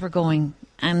gigs were going,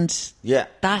 and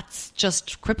that's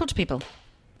just crippled people.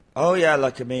 Oh yeah,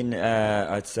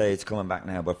 I'd say it's coming back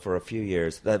now, but for a few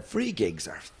years, the free gigs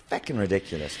are fucking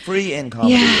ridiculous. Free in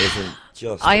comedy is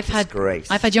just a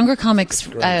disgrace. I've had younger comics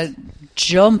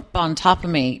jump on top of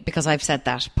me because I've said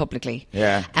that publicly.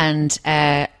 Yeah. And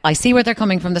I see where they're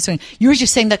coming from. They're saying, you're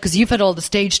just saying that because you've had all the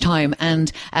stage time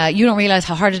and you don't realise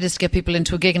how hard it is to get people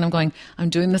into a gig. And I'm going, I'm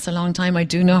doing this a long time. I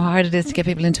do know how hard it is to get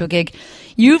people into a gig.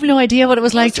 You've no idea what it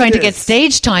was like trying to get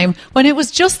stage time when it was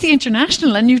just the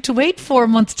International and you had to wait 4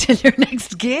 months till your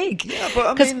next gig. Yeah,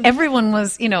 but because everyone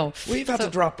was, We've had to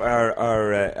drop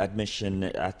our admission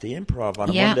at the Improv on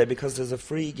a Monday because there's a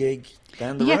free gig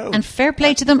down the road. And fair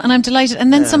play to them, and I'm delighted.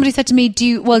 And then somebody said to me, do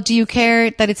you care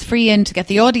that it's free in to get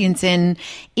the audience in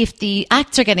if the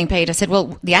acts are getting paid? I said,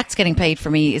 well, the acts getting paid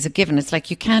for me is a given. It's like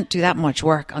you can't do that much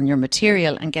work on your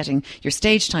material and getting your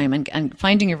stage time and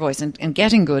finding your voice and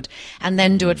getting good and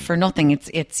then do it for nothing.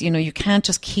 It's you can't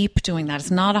just keep doing that.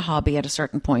 It's not a hobby at a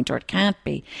certain point, or it can't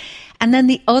be. And then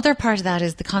the other part of that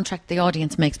is the contract the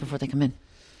audience makes before they come in.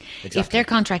 Exactly. If their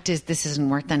contract is this isn't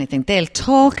worth anything, they'll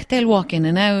talk, they'll walk in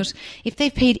and out. If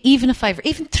they've paid even a €5,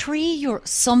 even €3,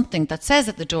 something that says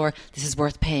at the door, this is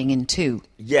worth paying into.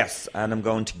 Yes, and I'm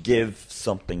going to give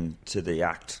something to the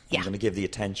act. I'm going to give the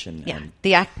attention. Yeah,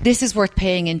 the act, this is worth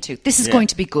paying into. This is going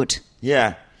to be good.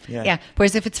 Yeah.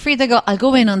 Whereas if it's free, they go, I'll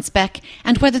go in on spec,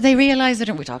 and whether they realise it,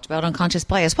 and we talked about unconscious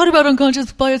bias. What about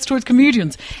unconscious bias towards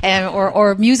comedians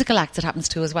or musical acts? It happens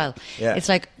to as well. Yeah. It's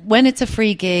like when it's a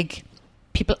free gig,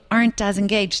 people aren't as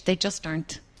engaged. They just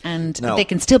aren't. And they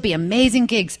can still be amazing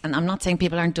gigs. And I'm not saying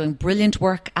people aren't doing brilliant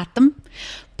work at them,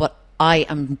 but I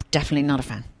am definitely not a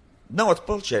fan. No, it's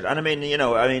bullshit. And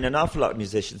an awful lot of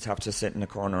musicians have to sit in a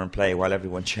corner and play while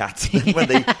everyone chats. When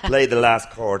they play the last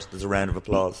chord, there's a round of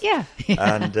applause. Yeah.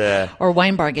 And or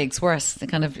wine bar gigs, worse. The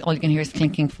kind of all you can hear is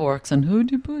clinking forks and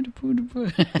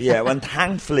yeah, when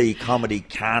thankfully comedy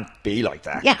can't be like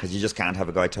that. Yeah. Because you just can't have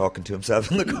a guy talking to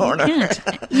himself in the corner.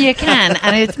 You can,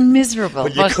 and it's miserable.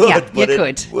 But you could. Yeah, but you it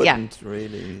could. Wouldn't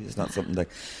really. It's not something that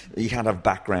you can't have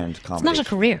background comedy. It's not a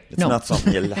career. It's not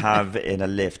something you'll have in a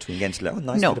lift when you get into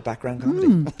nice bit of background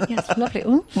comedy. Yes, lovely.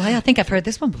 Oh, well, I think I've heard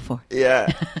this one before.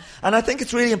 Yeah, and I think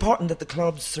it's really important that the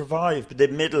clubs survive, the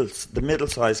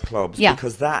middle-sized clubs,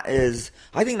 because I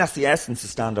think that's the essence of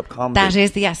stand-up comedy. That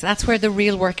is that's where the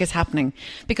real work is happening.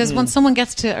 Because once someone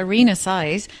gets to arena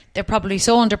size, they're probably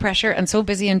so under pressure and so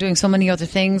busy and doing so many other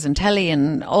things and telly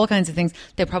and all kinds of things.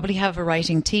 They'll probably have a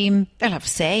writing team. They'll have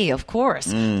say, of course,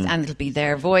 and it'll be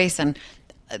their voice. And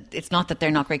it's not that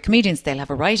they're not great comedians. They'll have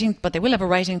a writing, but they will have a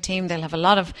writing team. They'll have a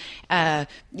lot of,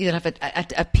 you'll have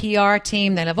a PR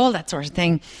team. They'll have all that sort of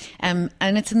thing. And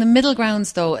it's in the middle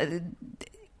grounds though,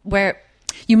 where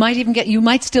you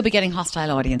might still be getting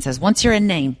hostile audiences. Once you're a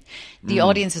name, the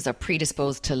audiences are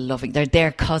predisposed to loving. They're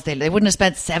there because they wouldn't have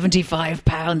spent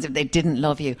 £75 if they didn't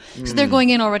love you. So they're going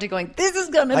in already going, this is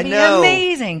going to be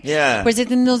amazing. Yeah. Whereas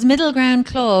in those middle ground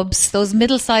clubs, those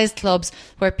middle-sized clubs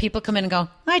where people come in and go,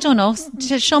 I don't know,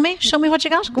 show me what you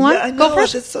got. Go on, go for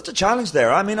it. It's such a challenge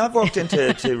there. I mean, I've walked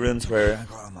into rooms where I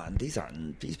go, oh man,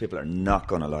 these people are not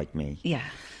going to like me. Yeah.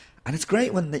 And it's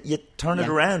great when you turn it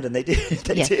around and they do.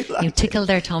 You tickle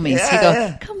their tummies. You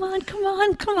go, come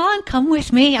on, come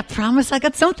with me. I promise I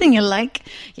got something you like.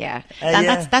 Yeah. And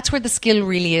that's where the skill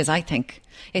really is, I think.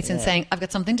 It's in saying, I've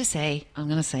got something to say, I'm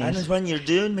going to say it. And it's when you're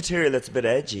doing material that's a bit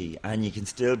edgy and you can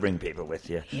still bring people with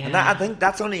you. Yeah. And I think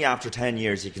that's only after 10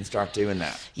 years you can start doing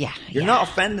that. Yeah. You're not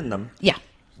offending them. Yeah.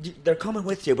 They're coming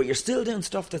with you, but you're still doing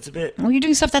stuff that's a bit... Well, you're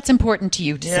doing stuff that's important to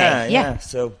you to say. Yeah.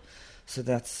 So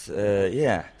that's,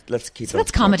 let's keep So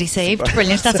that's Comedy Saved.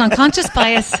 Brilliant. That's Unconscious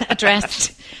Bias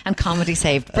addressed and Comedy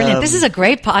Saved. Brilliant. This is a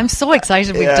great... I'm so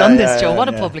excited we've done this, Joe. What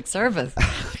a public service.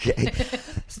 Okay.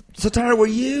 So, Tara, were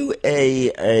you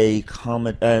an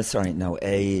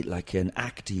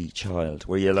acty child?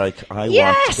 Were you like, I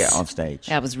want to get on stage?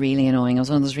 Yeah, I was really annoying. I was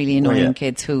one of those really annoying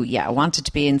kids who, wanted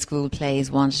to be in school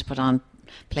plays, wanted to put on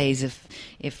plays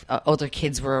if other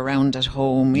kids were around at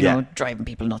home, you know, driving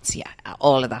people nuts. Yeah,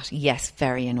 all of that. Yes,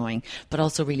 very annoying, but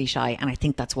also really shy. And I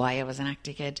think that's why I was an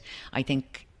acty kid. I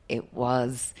think it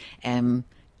was...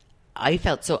 I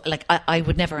felt so like I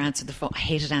would never answer the phone. I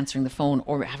hated answering the phone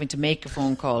or having to make a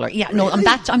phone call. Or I'm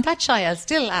that shy. I'll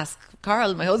still ask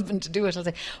Carl, my husband, to do it. I'll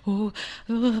say, will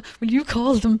you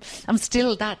call them? I'm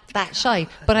still that shy.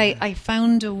 But I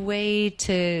found a way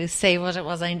to say what it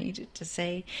was I needed to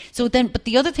say. So then, but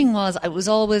the other thing was I would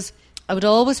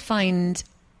always find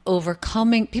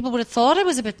overcoming. People would have thought I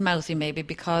was a bit mouthy maybe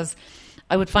because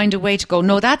I would find a way to go,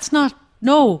 no, that's not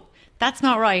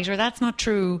right, or that's not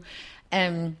true.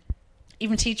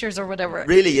 Even teachers or whatever.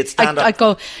 Really, you'd stand up. I'd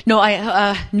go, no,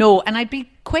 and I'd be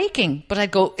quaking, but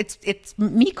I'd go, it's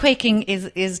me quaking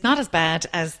is not as bad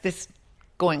as this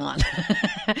going on.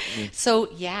 So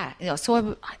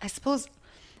so I suppose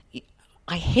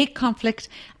I hate conflict,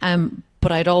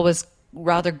 but I'd always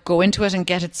rather go into it and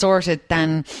get it sorted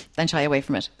than shy away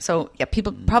from it. So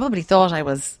people probably thought I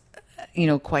was,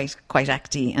 quite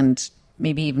acty and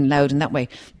maybe even loud in that way,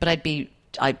 but I'd be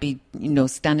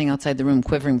standing outside the room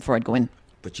quivering before I'd go in.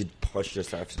 But you'd push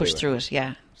yourself to push through it,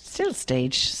 yeah. Still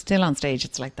on stage,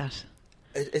 it's like that.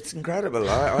 It's incredible.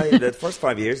 I the first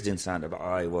 5 years doing stand-up,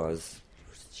 I was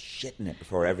shitting it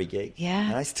before every gig. Yeah.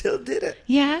 And I still did it.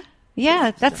 Yeah.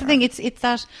 That's the thing. It's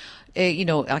that,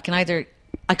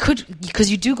 I could,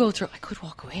 because you do go through, I could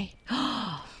walk away.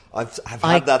 I've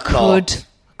had that thought.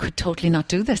 I could totally not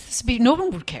do this. No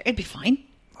one would care. It'd be fine.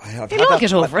 I've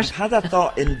had that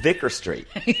thought in Vicar Street.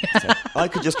 So I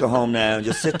could just go home now and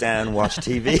just sit down and watch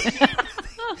TV.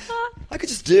 I could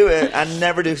just do it and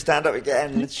never do stand-up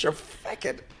again. It's sure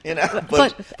fucking,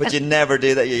 But you never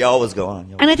do that. You always go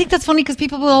on. And I think that's funny because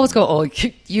people will always go, oh,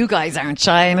 you guys aren't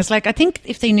shy. And it's like, I think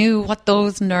if they knew what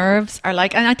those nerves are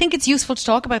like, and I think it's useful to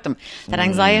talk about them, that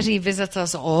anxiety visits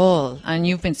us all. And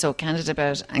you've been so candid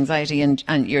about anxiety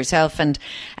and yourself. And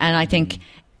I think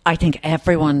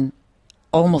everyone...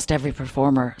 Almost every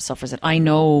performer suffers it. I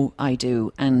know I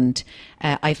do. And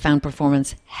I found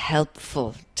performance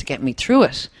helpful to get me through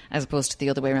it as opposed to the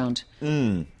other way around.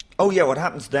 Oh, yeah. What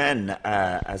happens then,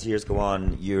 as years go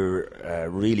on, you're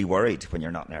really worried when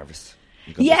you're not nervous.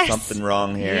 There's something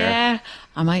wrong here. Yeah.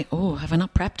 Have I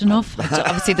not prepped enough?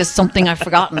 Obviously, there's something I've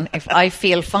forgotten if I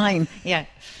feel fine. Yeah.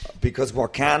 Because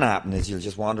what can happen is you'll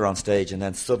just wander on stage and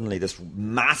then suddenly this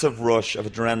massive rush of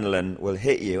adrenaline will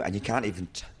hit you and you can't even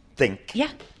think. Yeah,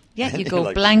 you go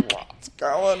like, blank. What's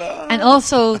going on? And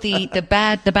also the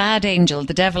bad angel,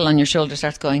 the devil on your shoulder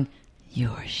starts going,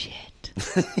 "You're shit."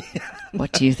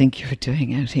 What do you think you're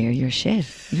doing out here? You're shit.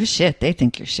 You're shit. They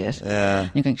think you're shit. Yeah.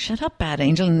 And you're going, "Shut up, bad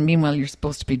angel." And meanwhile, you're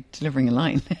supposed to be delivering a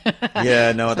line.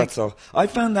 Yeah, no, that's all. I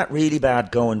found that really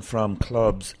bad going from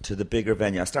clubs to the bigger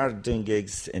venue. I started doing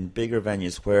gigs in bigger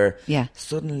venues where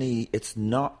suddenly it's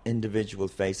not individual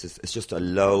faces. It's just a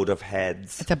load of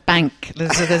heads. It's a bank.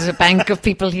 There's a bank of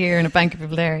people here and a bank of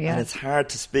people there, yeah. And it's hard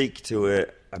to speak to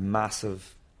a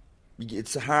massive...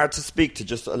 It's hard to speak to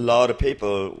just a lot of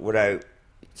people without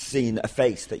seeing a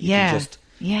face that you can just...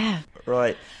 Yeah.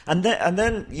 Right. And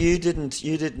then you didn't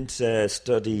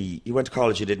study... You went to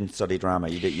college, you didn't study drama.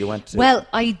 You went to... Well,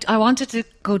 I wanted to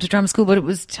go to drama school, but it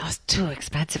was just too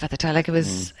expensive at the time. Like it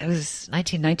was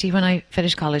 1990 when I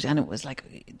finished college, and it was like...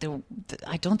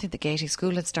 I don't think the Gaiety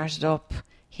School had started up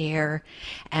here,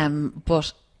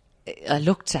 but... I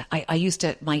looked at, I used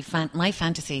to, my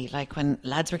fantasy, like when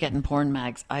lads were getting porn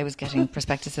mags, I was getting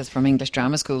prospectuses from English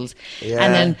drama schools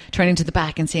and then turning to the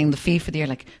back and seeing the fee for the year,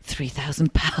 like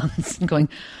 £3,000 and going,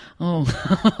 oh,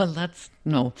 well, that's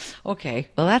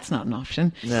not an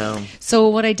option. No. So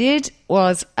what I did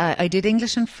was I did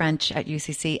English and French at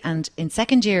UCC, and in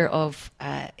second year of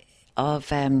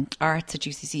arts at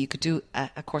UCC, you could do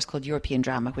a course called European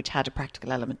Drama, which had a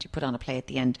practical element. You put on a play at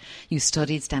the end. You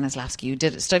studied Stanislavski.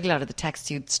 You studied a lot of the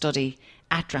texts you'd study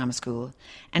at drama school.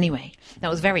 Anyway, that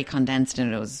was very condensed,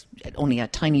 and it was only a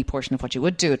tiny portion of what you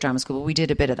would do at drama school, but we did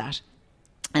a bit of that.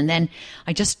 And then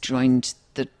I just joined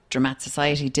the Dramat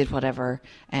Society, did whatever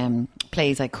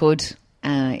plays I could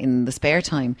in the spare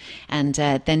time, and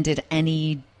then did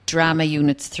any drama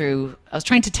units through... I was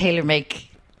trying to tailor-make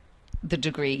the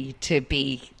degree to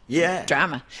be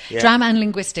drama and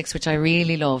linguistics, which I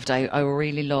really loved. I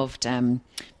really loved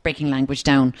breaking language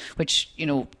down, which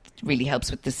really helps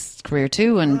with this career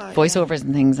too, and voiceovers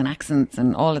and things and accents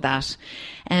and all of that.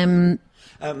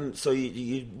 So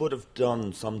you would have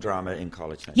done some drama in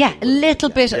college then? Yeah, a little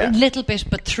bit,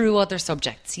 but through other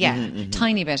subjects,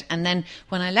 tiny bit. And then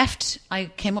when I left, I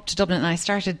came up to Dublin and I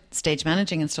started stage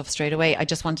managing and stuff straight away. I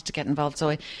just wanted to get involved. So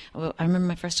I remember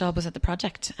my first job was at the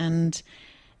Project, and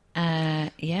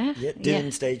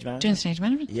doing stage management. Doing stage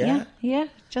management, yeah.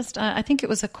 Just I think it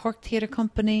was a Cork Theatre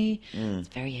Company. It's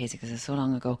very hazy because it's so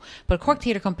long ago, but a Cork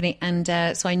Theatre Company, and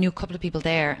so I knew a couple of people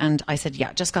there, and I said,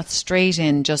 just got straight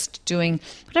in, just doing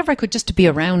whatever I could just to be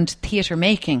around theatre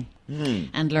making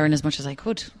and learn as much as I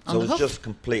could. So it was just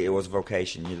complete. It was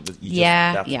vocation.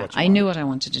 I knew what I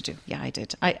wanted to do. Yeah, I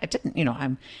did. I didn't.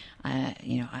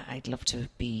 I'd love to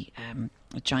be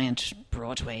a giant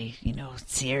Broadway,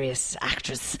 serious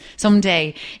actress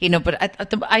someday, but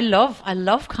I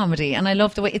love comedy, and I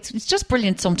love the way it's just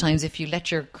brilliant. Sometimes if you let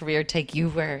your career take you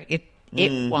where it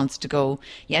wants to go,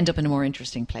 you end up in a more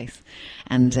interesting place.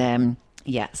 And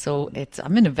so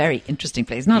I'm in a very interesting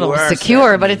place. Not always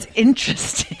secure, but it's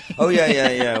interesting. Oh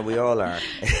yeah, we all are.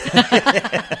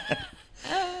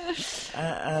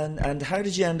 And how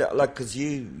did you end up, because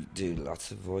you do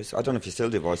lots of voice. I don't know if you still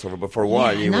do voiceover, but for a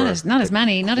while you were not as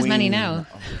many now.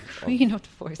 Queen of the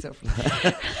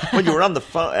voiceover. Well, you were on the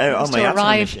phone on my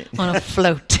arrive on a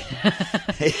float.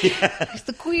 It's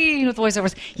the queen of the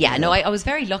voiceovers. I was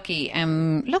very lucky.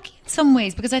 Lucky in some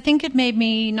ways, because I think it made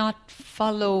me not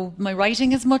follow my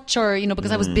writing as much, or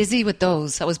because I was busy with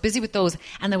those.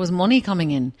 And there was money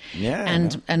coming in.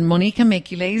 And money can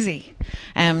make you lazy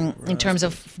in terms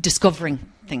of discovering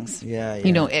things.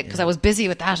 Because I was busy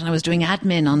with that, and I was doing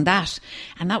admin on that,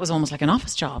 and that was almost like an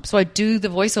office job. So I'd do the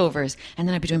voiceovers, and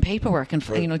then I'd be doing paperwork and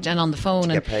and on the phone,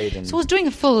 to get paid. So I was doing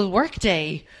a full work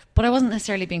day, but I wasn't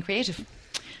necessarily being creative.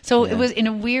 So it was, in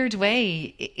a weird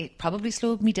way, it probably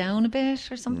slowed me down a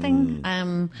bit or something.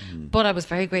 But I was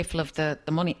very grateful of the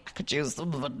money. I could use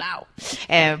some of it now.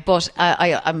 But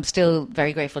I'm still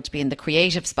very grateful to be in the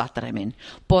creative spot that I'm in.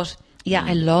 But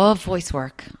I love voice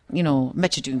work.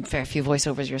 Met you doing a fair few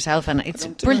voiceovers yourself, and it's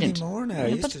brilliant. I don't do anymore now. I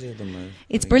used to do them.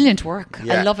 It's brilliant work.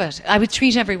 I love it. I would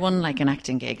treat everyone like an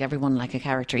acting gig, everyone like a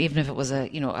character. Even if it was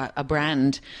a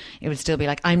brand, it would still be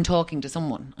like, I'm talking to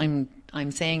someone.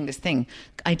 I'm saying this thing.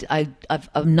 I'm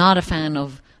not a fan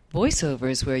of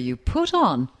voiceovers where you put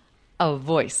on a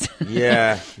voice.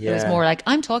 Yeah. It was more like,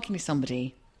 I'm talking to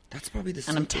somebody. That's probably the.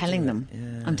 And I'm telling them.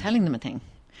 Yeah. I'm telling them a thing.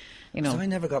 So I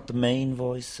never got the main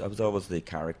voice. I was always the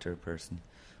character person,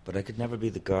 but I could never be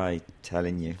the guy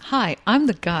telling you, "Hi, I'm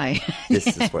the guy." This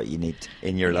is what you need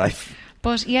in your life.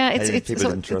 But yeah, it's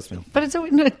people didn't trust me. But it's not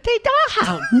a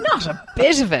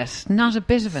bit of it, not a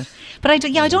bit of it. But I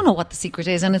don't know what the secret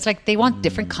is, and it's like they want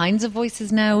different kinds of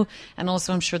voices now, and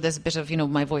also I'm sure there's a bit of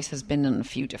my voice has been in a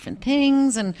few different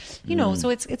things, and so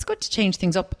it's good to change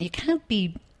things up. You can't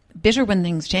be bitter when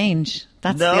things change.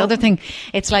 That's the other thing.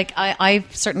 It's like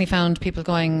I've certainly found people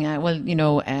going, how's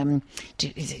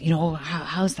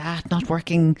that not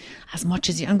working as much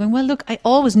as you? I'm going, well, look, I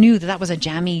always knew that was a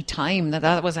jammy time,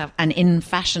 that was an in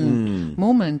fashion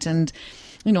moment, and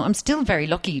I'm still very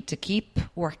lucky to keep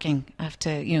working. I have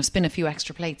to spin a few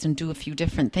extra plates and do a few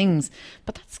different things,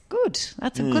 but that's good.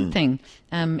 That's a good thing.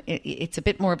 It's a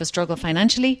bit more of a struggle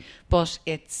financially, but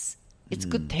it's a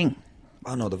good thing.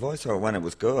 Oh no, the voiceover, when it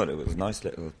was good, it was a nice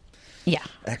little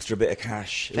extra bit of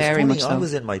cash. Very much so. I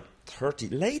was in my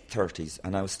late 30s,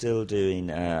 and I was still doing,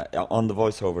 on the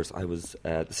voiceovers, I was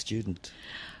the student.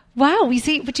 Wow, we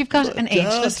see, but you've got an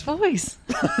ageless voice.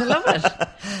 I love it.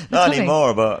 Not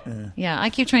anymore, but... Yeah, I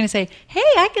keep trying to say, hey,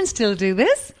 I can still do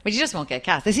this. But you just won't get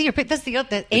cast. They see your picture. That's the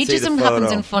ageism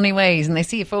happens in funny ways. And they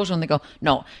see a photo and they go,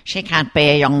 no, she can't be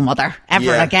a young mother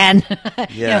ever again.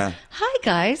 Yeah. Hi,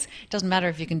 guys. It doesn't matter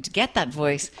if you can get that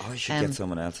voice. Oh, I should get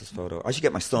someone else's photo. I should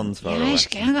get my son's photo. I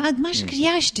should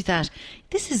do that.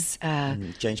 This is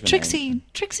Trixie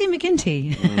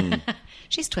McGinty.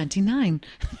 She's 29.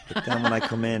 But then when I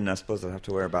come in, I suppose I'll have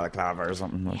to wear a balaclava or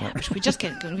something like that.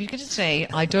 We could just say,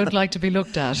 I don't like to be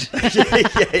looked at.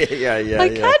 Yeah. I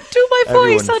can't do my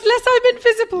voice unless I'm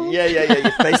invisible. Yeah.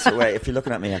 You face away. If you're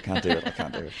looking at me, I can't do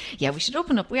it. Yeah, we should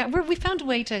open up. We found a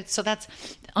way to. So that's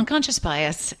unconscious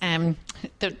bias.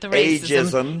 The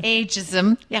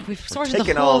ageism. Yeah, we've sorted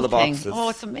the whole all the thing. boxes. Oh,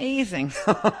 it's amazing.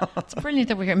 It's brilliant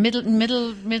that we're here.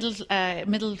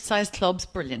 Middle-sized clubs.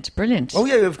 Brilliant. Oh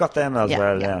yeah, we've got them as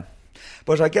well. Yeah.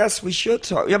 But I guess we should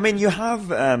talk. I mean, you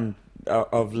have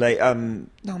of late.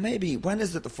 No, maybe when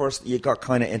is it the first you got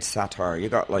kind of into satire? You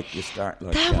got you start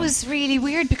like that was really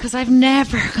weird because I've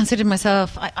never considered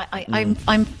myself.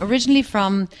 I'm originally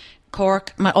from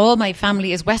Cork. All my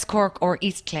family is West Cork or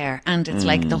East Clare, and it's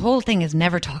like the whole thing is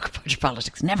never talk about your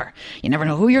politics. Never. You never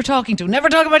know who you're talking to. Never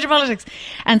talk about your politics.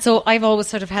 And so I've always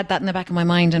sort of had that in the back of my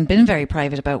mind and been very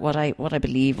private about what I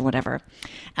believe or whatever.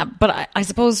 But I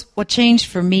suppose what changed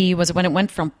for me was when it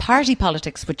went from party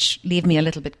politics, which leave me a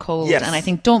little bit cold, and I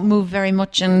think don't move very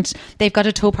much, and they've got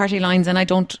to toe party lines, and I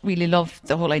don't really love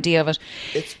the whole idea of it.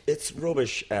 It's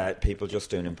rubbish. People just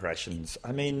doing impressions.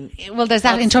 I mean, well, there's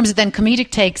that in terms of then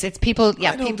comedic takes. It's people,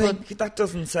 I don't think that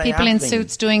doesn't say people anything. in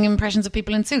suits doing impressions of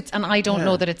people in suits, and I don't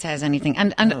know that it says anything.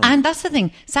 And that's the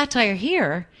thing. Satire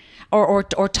here, or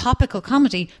topical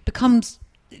comedy becomes.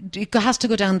 It has to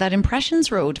go down that impressions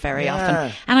road very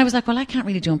often. And I was like, well, I can't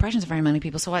really do impressions of very many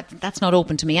people, so that's not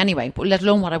open to me anyway, let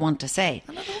alone what I want to say.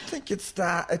 And I don't think it's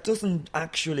that. It doesn't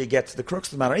actually get to the crux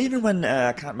of the matter. Even when,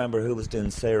 I can't remember who was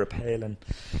doing Sarah Palin.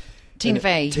 Tina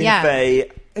Fey.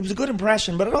 It was a good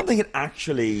impression, but I don't think it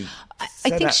actually... I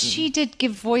think she did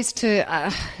give voice to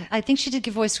a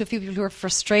few people who were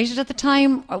frustrated at the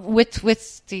time with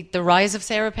the rise of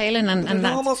Sarah Palin, and it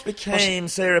almost became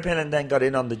Sarah Palin then got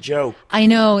in on the joke. I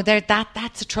know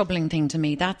that's a troubling thing to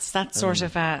me. That's sort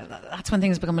of that's when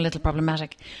things become a little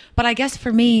problematic. But I guess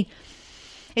for me,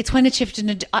 it's when it shifted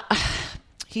into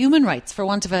human rights, for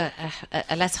want of a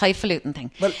less highfalutin thing.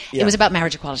 Well, it was about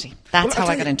marriage equality. That's how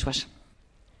I got into it.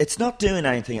 It's not doing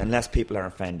anything unless people are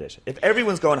offended. If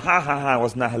everyone's going, ha, ha, ha,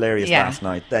 wasn't that hilarious last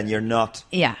night, then you're not...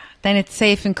 Yeah, then it's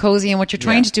safe and cosy, and what you're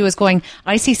trying to do is going,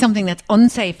 I see something that's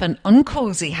unsafe and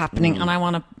uncosy happening, and I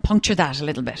want to puncture that a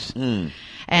little bit.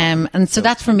 And so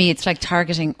that's, for me, it's like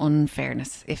targeting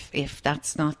unfairness. If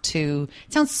that's not too...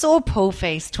 It sounds so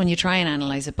po-faced when you try and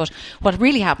analyse it, but what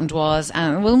really happened was...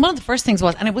 one of the first things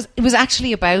was... And it was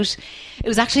actually about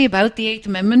the Eighth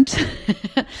Amendment.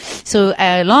 So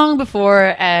long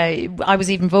before I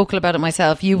was even vocal about it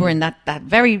myself, you were in that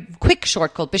very quick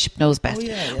short called Bishop Knows Best,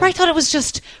 where I thought it was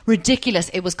just ridiculous.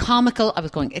 It was comical. I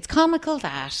was going, it's comical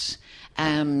that...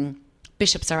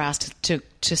 bishops are asked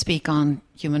to speak on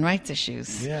human rights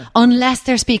issues unless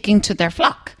they're speaking to their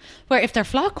flock. Where if their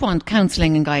flock want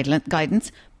counselling and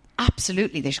guidance,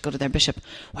 absolutely they should go to their bishop.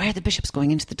 Why are the bishops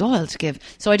going into the Dáil to give?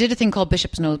 So I did a thing called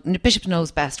Bishop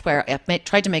Knows Best, where I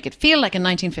tried to make it feel like a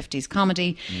 1950s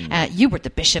comedy. You were the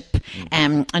bishop,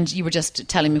 and you were just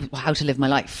telling me how to live my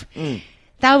life.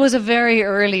 That was a very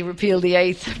early Repeal the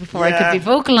Eighth before I could be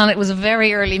vocal on it. It was a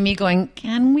very early me going,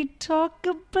 can we talk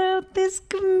about this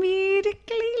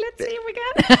comedically? Let's see if we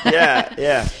can.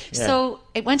 Yeah. So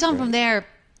it went on from there.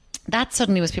 that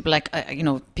suddenly was people like,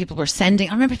 people were sending,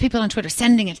 I remember people on Twitter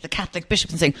sending it to the Catholic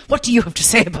bishops and saying, what do you have to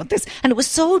say about this? And it was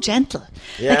so gentle.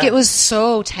 Yeah. Like, it was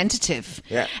so tentative.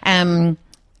 Yeah.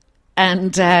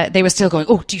 And they were still going,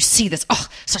 oh, do you see this? Oh,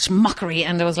 such mockery.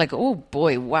 And I was like, oh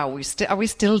boy, wow, are we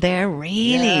still there?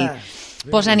 Really? Yeah.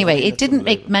 But anyway, it didn't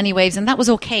make many waves, and that was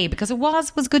okay, because it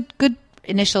was good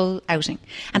initial outing.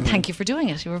 And thank you for doing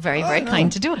it. You were very, very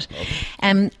kind to do it.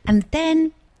 And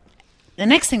then the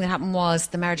next thing that happened was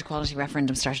the marriage equality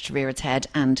referendum started to rear its head,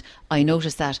 and I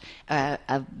noticed that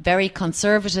a very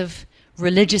conservative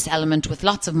religious element with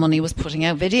lots of money was putting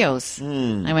out videos.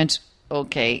 I went,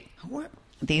 okay,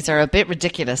 these are a bit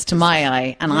ridiculous to my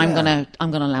eye, and I'm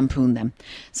gonna lampoon them.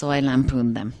 So I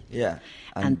lampooned them. Yeah,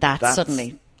 and that's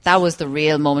suddenly, that was the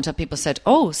real moment that people said,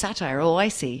 "Oh, satire! Oh, I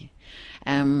see."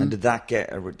 And did that get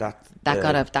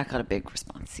that got a big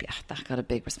response? Yeah, that got a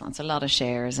big response. A lot of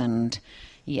shares, and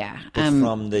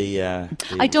from the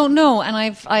I don't know,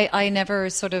 and I never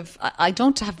sort of, I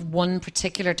don't have one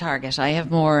particular target. I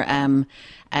have more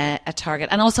a target,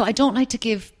 and also I don't like to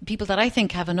give people that I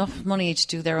think have enough money to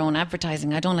do their own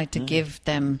advertising. I don't like to give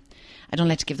them. I don't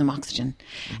like to give them oxygen.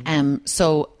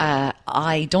 So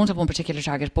I don't have one particular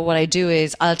target, but what I do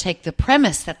is I'll take the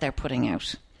premise that they're putting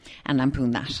out and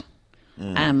lampoon that.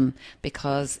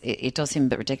 Because it does seem a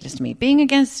bit ridiculous to me. Being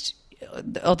against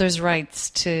others' rights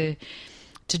to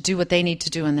do what they need to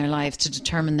do in their lives, to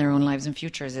determine their own lives and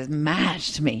futures, is mad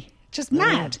to me. Just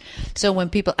mad. So when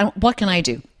people... And what can I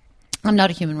do? I'm not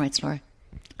a human rights lawyer.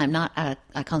 I'm not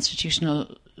a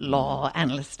constitutional law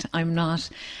analyst. I'm not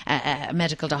a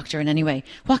medical doctor in any way.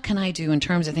 What can I do in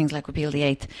terms of things like Repeal the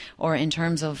Eighth, or in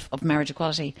terms of marriage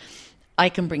equality? I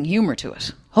can bring humour to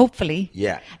it, hopefully.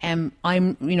 Yeah.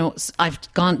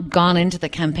 I've gone into the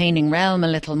campaigning realm a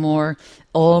little more,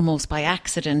 almost by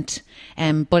accident.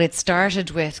 But it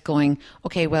started with going,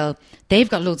 okay, well, they've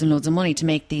got loads and loads of money to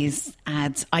make these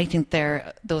ads. I think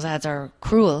those ads are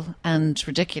cruel and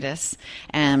ridiculous.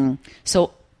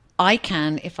 So I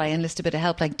can, if I enlist a bit of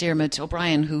help, like Dermot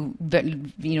O'Brien, who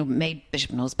made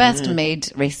Bishop Knows Best, made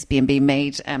Racist B&B,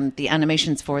 made the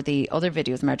animations for the other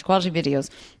videos, marriage equality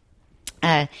videos.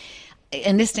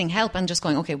 Enlisting help and just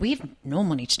going, okay, we have no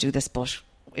money to do this, but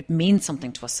it means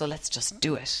something to us, so let's just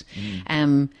do it.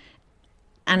 And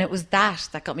it was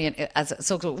that got me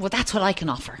well, that's what I can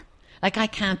offer. Like, I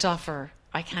can't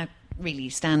really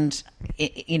stand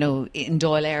in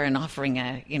Dáil Éireann offering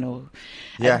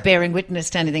bearing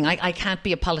witness to anything. I can't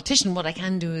be a politician. What I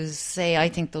can do is say I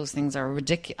think those things are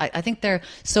ridiculous. I think they're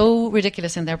so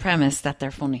ridiculous in their premise that they're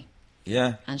funny.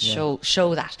 Yeah, and show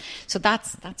that. So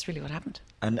that's really what happened.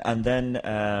 And then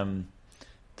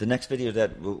the next video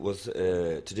that was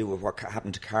to do with what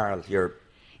happened to Carl, your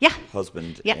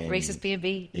husband. Yeah, Racist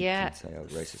B&B. Yeah.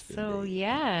 Racist B&B. So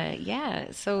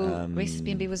yeah. So Racist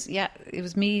B&B was it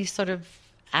was me sort of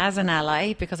as an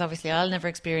ally, because obviously I'll never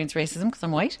experience racism because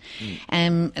I'm white.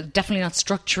 Definitely not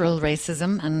structural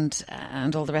racism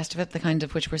and all the rest of it, the kind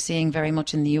of which we're seeing very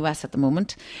much in the US at the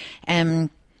moment.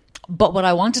 But what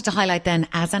I wanted to highlight then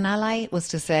as an ally was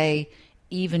to say,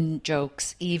 even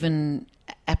jokes, even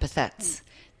epithets,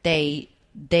 they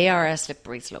are a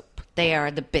slippery slope.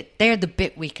 They're the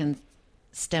bit we can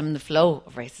stem the flow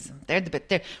of racism. They're the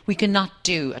bit we cannot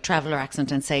do a traveller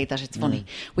accent and say that it's funny.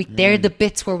 They're the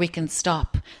bits where we can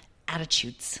stop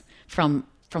attitudes from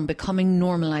becoming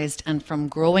normalised and from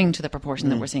growing to the proportion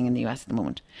that we're seeing in the US at the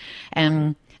moment.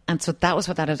 And so that was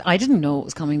what that is. I didn't know it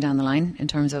was coming down the line in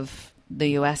terms of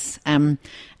the US, and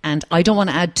I don't want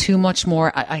to add too much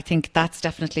more. I think that's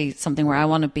definitely something where I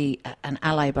want to be an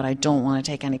ally, but I don't want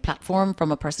to take any platform from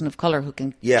a person of colour who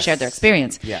can share their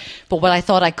experience. Yeah. But what I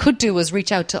thought I could do was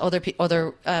reach out to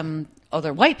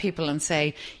other white people and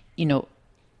say,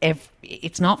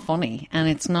 it's not funny, and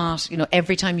it's not,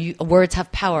 every time words have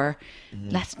power,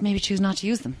 let's maybe choose not to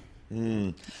use them.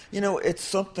 It's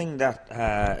something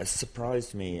that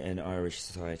surprised me in Irish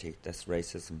society, this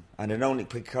racism. And it only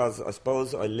because I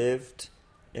suppose I lived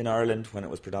in Ireland when it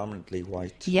was predominantly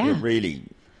white. Yeah. We're really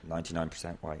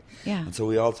 99% white. Yeah. And so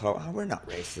we all thought, we're not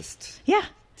racist. Yeah.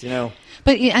 Do you know?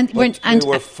 But we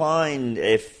were fine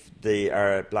if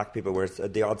the black people were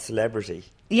the odd celebrity.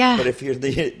 Yeah. But if you're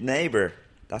the neighbour,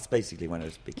 that's basically when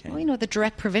it became. Well, the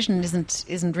direct provision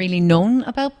isn't really known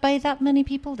about by that many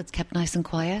people. That's kept nice and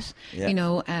quiet.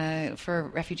 Yeah. For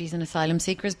refugees and asylum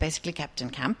seekers, basically kept in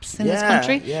camps in this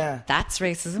country. Yeah. That's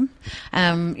racism.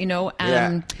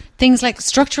 Things like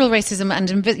structural racism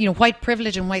and white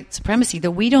privilege and white supremacy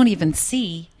that we don't even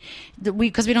see.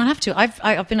 Because we don't have to.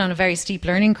 I've been on a very steep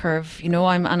learning curve,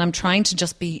 I'm trying to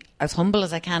just be as humble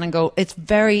as I can and go, it's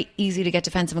very easy to get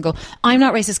defensive and go, I'm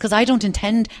not racist because I don't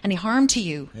intend any harm to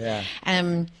you. Yeah.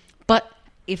 But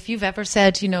if you've ever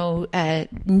said,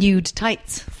 nude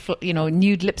tights,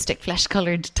 nude lipstick,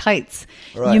 flesh-coloured tights,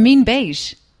 you mean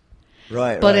beige.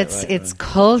 Right, but it's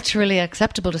culturally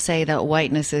acceptable to say that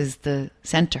whiteness is the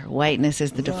centre, whiteness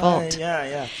is the default.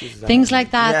 Yeah. Things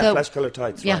like that. Yeah, flesh-coloured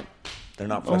tights. Yeah, right. They're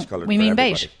not flesh-coloured. We mean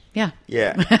beige. Yeah.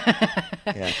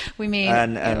 We mean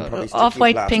and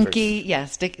off-white, plasters. pinky,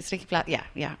 sticky flat,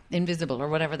 invisible or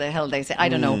whatever the hell they say. I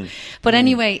don't know. But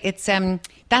anyway, it's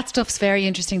that stuff's very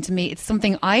interesting to me. It's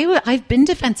something I've been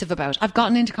defensive about. I've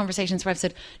gotten into conversations where I've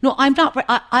said, no, I'm not, but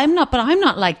I'm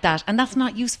not like that, and that's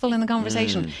not useful in the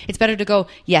conversation. It's better to go,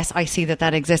 yes, I see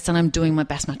that exists, and I'm doing my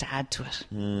best not to add to it.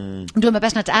 I'm doing my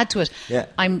best not to add to it. Yeah.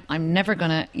 I'm never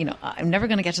gonna, I'm never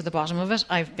gonna get to the bottom of it.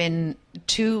 I've been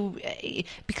too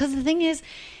because the thing is,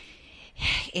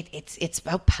 it's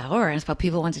about power, and it's about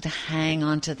people wanting to hang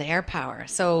on to their power.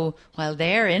 So while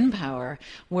they're in power,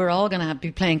 we're all going to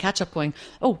be playing catch up, going,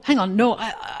 oh, hang on, no,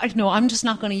 I'm just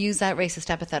not going to use that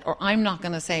racist epithet, or I'm not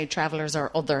going to say travellers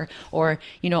are other, or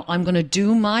I'm going to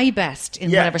do my best in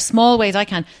whatever small ways I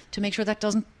can to make sure that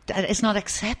it's not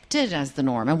accepted as the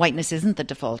norm, and whiteness isn't the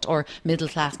default, or middle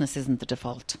classness isn't the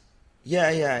default.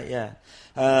 Yeah.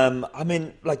 I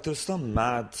mean, like, there's some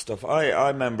mad stuff. I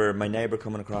remember my neighbour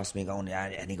coming across me going,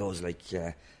 and he goes, like,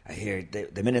 I hear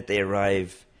the minute they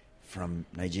arrive from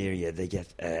Nigeria, they get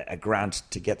a grant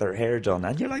to get their hair done.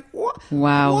 And you're like, what?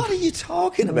 Wow. What are you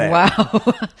talking about? Wow.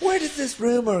 Where did this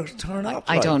rumour turn up?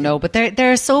 I don't know, but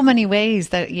there are so many ways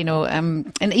that,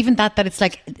 and even that it's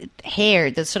like hair,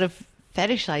 the sort of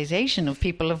fetishization of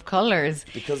people of colours.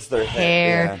 Because their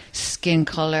hair, skin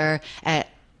colour,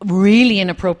 really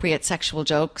inappropriate sexual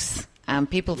jokes.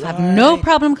 People have no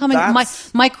problem coming.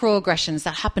 Microaggressions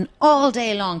that happen all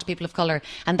day long to people of colour,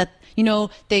 and that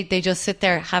they just sit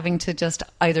there having to just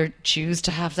either choose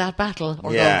to have that battle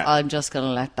or go, I'm just going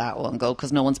to let that one go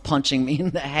because no one's punching me in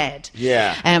the head.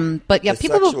 But the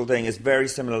sexual thing is very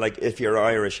similar. Like if you're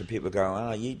Irish and people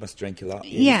go, you must drink a lot.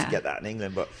 You used to get that in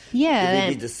England, but it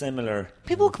would be the similar.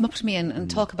 People will come up to me and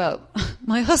talk about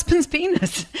my husband's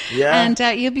penis, and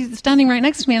you'll be standing right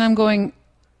next to me, and I'm going,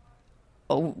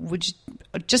 oh, would you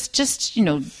just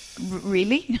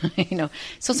really?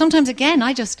 So sometimes again,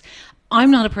 I'm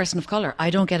not a person of colour. I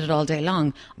don't get it all day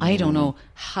long. I don't know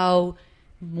how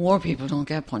more people don't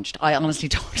get punched. I honestly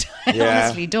don't.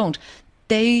 Honestly don't.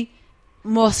 They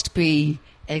must be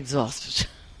exhausted.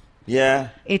 Yeah.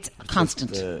 It's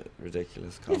constant. Just a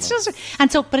ridiculous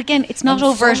comment. But again, it's not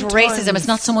overt racism. It's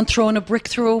not someone throwing a brick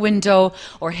through a window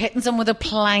or hitting someone with a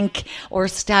plank or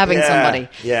stabbing somebody.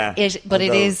 Yeah. But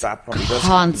it is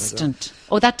constant.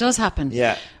 That does happen.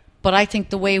 Yeah. But I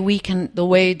think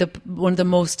one of the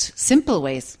most simple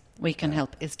ways we can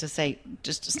help is to say,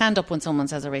 just stand up when someone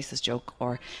says a racist joke,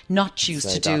 or not choose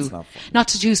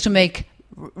to make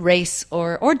race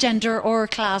or gender or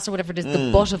class or whatever it is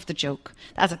the butt of the joke.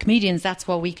 As a comedians, that's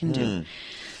what we can do.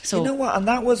 So you know what? And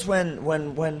that was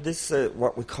when this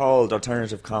what we called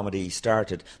alternative comedy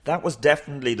started. That was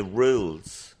definitely the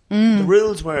rules. The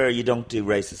rules were you don't do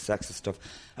racist, sexist stuff.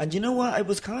 And you know what? It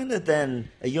was kind of then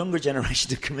a younger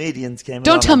generation of comedians came along.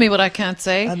 Don't tell me what I can't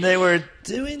say. And they were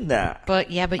doing that.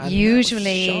 But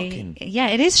usually,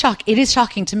 it is shocking. It is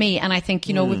shocking to me. And I think,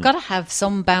 we've got to have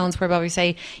some bounds whereby we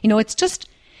say, it's just,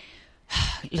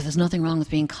 there's nothing wrong with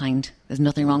being kind. There's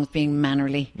nothing wrong with being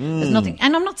mannerly. There's nothing.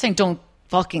 And I'm not saying don't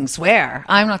fucking swear.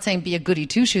 I'm not saying be a goody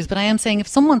two-shoes, but I am saying if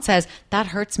someone says that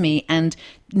hurts me and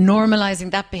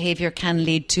normalising that behaviour can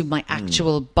lead to my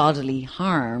actual bodily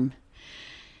harm,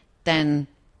 then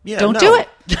don't do it.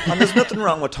 And there's nothing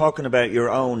wrong with talking about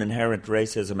your own inherent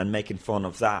racism and making fun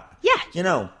of that.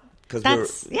 Yeah. Because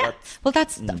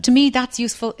to me, that's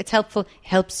useful. It's helpful.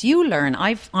 Helps you learn.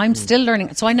 I'm still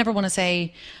learning. So I never want to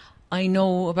say, I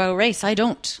know about race. I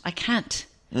don't. I can't.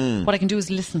 What I can do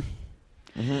is listen.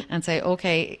 And say,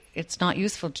 okay, it's not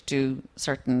useful to do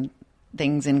certain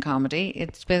things in comedy.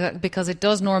 It's because it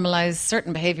does normalise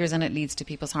certain behaviours and it leads to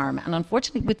people's harm. And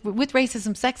unfortunately, with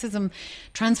racism, sexism,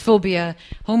 transphobia,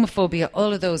 homophobia,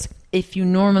 all of those, if you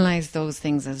normalise those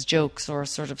things as jokes or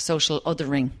sort of social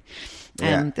othering,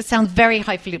 this sounds very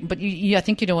highfalutin, but I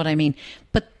think you know what I mean.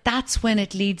 But that's when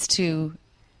it leads to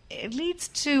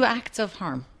acts of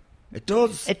harm. It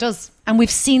does. And we've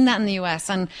seen that in the US,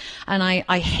 and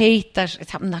I hate that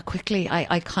it's happened that quickly.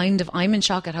 I'm in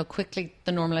shock at how quickly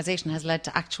the normalisation has led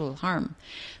to actual harm.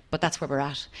 But that's where we're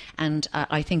at. And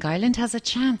I think Ireland has a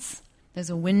chance. There's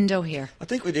a window here. I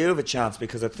think we do have a chance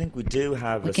because I think we do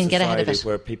have a society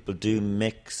where people do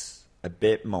mix a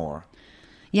bit more.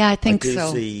 Yeah, I think so.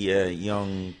 I do see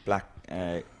young black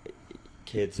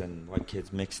kids and white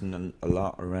kids mixing a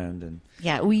lot around. And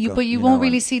but you won't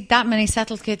really see that many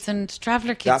settled kids and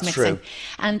traveller kids that's mixing.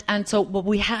 True. And so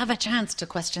we have a chance to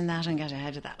question that and get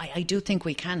ahead of that. I do think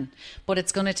we can, but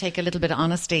it's going to take a little bit of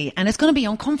honesty, and it's going to be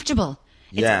uncomfortable.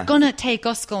 It's going to take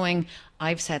us going,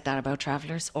 I've said that about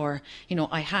travellers, or,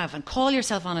 I have, and call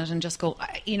yourself on it and just go,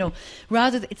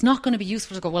 it's not going to be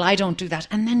useful to go, well, I don't do that,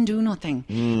 and then do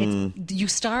nothing. You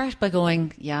start by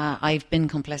going, I've been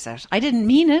complicit. I didn't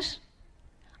mean it.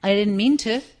 I didn't mean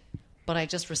to, but I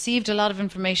just received a lot of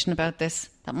information about this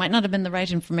that might not have been the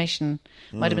right information,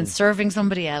 might have been serving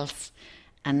somebody else.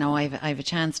 And now I have a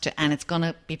chance to, and it's going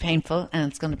to be painful, and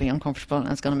it's going to be uncomfortable,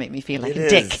 and it's going to make me feel like a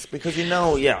dick. Because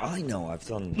I know I've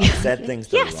said things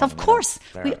that yes, of course.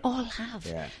 We all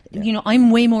have. I'm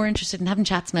way more interested in having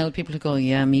chats now with people who go,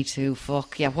 yeah, me too,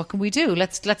 fuck, yeah, what can we do?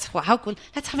 Let's have a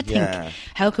think. Yeah.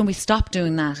 How can we stop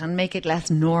doing that and make it less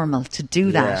normal to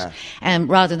do that?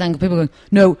 Rather than people going,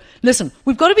 no, listen,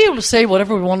 we've got to be able to say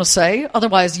whatever we want to say,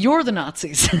 otherwise you're the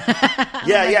Nazis.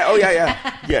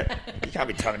 Yeah. You can't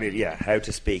be telling me, how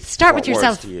to speak. Start with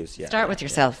yourself. Start with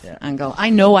yourself and go, I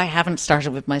know I haven't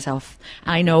started with myself.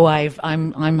 I know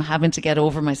I'm having to get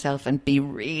over myself and be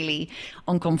really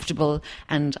uncomfortable,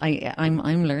 and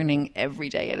I'm learning every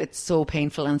day, and it's so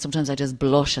painful, and sometimes I just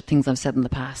blush at things I've said in the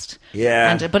past.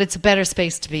 But it's a better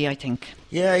space to be, I think.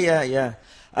 And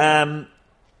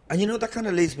that kind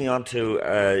of leads me on to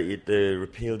the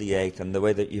Repeal the Eighth and the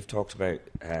way that you've talked about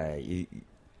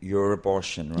your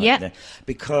abortion, right? Now.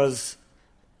 Because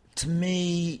to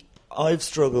me, I've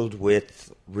struggled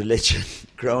with religion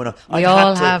growing up. We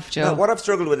all have, Joe. What I've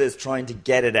struggled with is trying to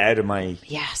get it out of my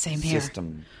same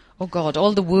system. Here. Oh God,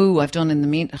 all the woo I've done in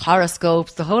the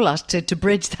horoscopes, the whole lot to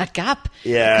bridge that gap.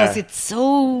 Yeah. Because it's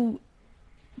so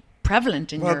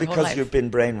prevalent in your whole life. Well, because you've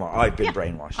been brainwashed. I've been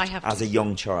brainwashed as a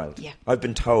young child. Yeah. I've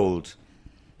been told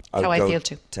I'd go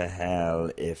to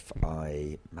hell if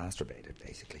I masturbated,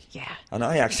 basically. Yeah. And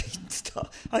I actually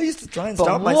I used to try and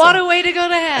stop myself. What a way to go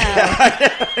to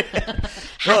hell.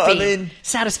 Happy,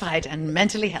 satisfied and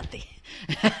mentally healthy.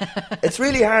 It's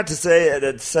really hard to say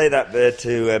that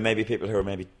to maybe people who are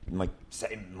maybe my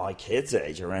kids'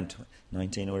 age, around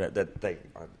 19 or whatever.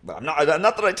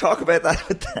 Not that I talk about that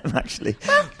with them, actually.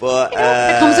 But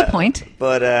there comes a point.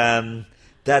 But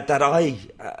that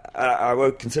I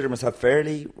would consider myself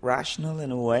fairly rational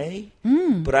in a way,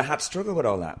 but I had struggled with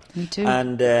all that. Me too.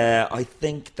 And I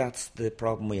think that's the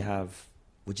problem we have,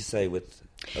 would you say, with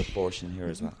abortion here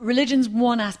as well? Religion's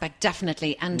one aspect,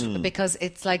 definitely, and because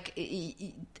it's like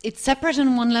it's separate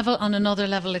on one level, on another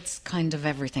level it's kind of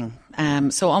everything.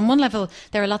 So on one level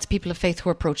there are lots of people of faith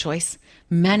who are pro-choice.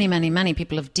 Many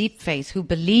people of deep faith who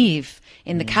believe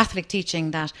in the Catholic teaching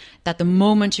that the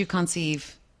moment you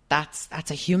conceive, that's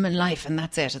a human life, and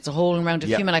that's it. It's a whole round of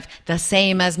human life, the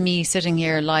same as me sitting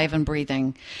here live and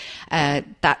breathing.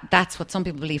 That's what some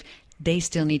people believe. They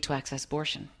still need to access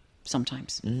abortion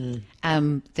sometimes. People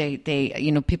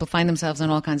find themselves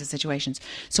in all kinds of situations.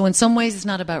 So in some ways it's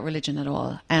not about religion at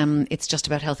all. It's just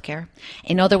about healthcare.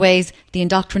 In other ways, the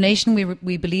indoctrination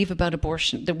we believe about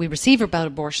abortion, that we receive about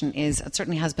abortion, it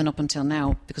certainly has been up until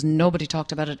now, because nobody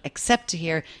talked about it except to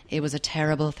hear it was a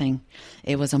terrible thing.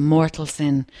 It was a mortal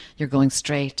sin. You're going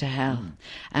straight to hell.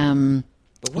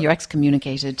 You're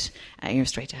excommunicated, you're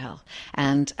straight to hell.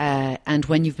 And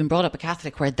when you've been brought up a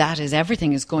Catholic, where that is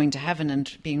everything is going to heaven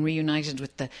and being reunited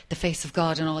with the face of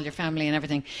God and all your family and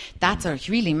everything, that's a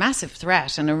really massive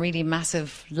threat and a really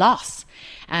massive loss.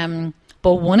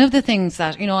 But one of the things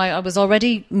that, I was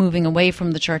already moving away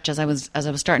from the church as I was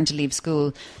starting to leave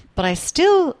school, but I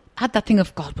still had that thing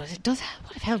of, God, what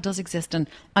if hell does exist? And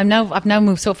I've now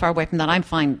moved so far away from that, I'm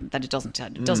fine that it doesn't.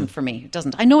 It doesn't for me. It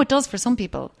doesn't. I know it does for some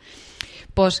people.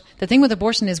 But the thing with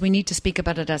abortion is we need to speak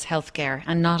about it as healthcare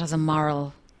and not as a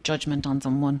moral judgment on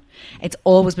someone. It's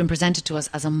always been presented to us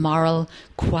as a moral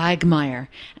quagmire.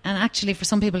 And actually, for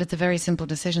some people, it's a very simple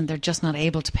decision. They're just not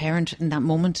able to parent in that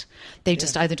moment. They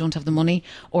just either don't have the money,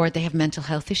 or they have mental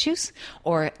health issues,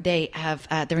 or they're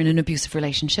in an abusive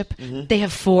relationship. They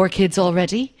have 4 kids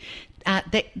already.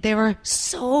 There are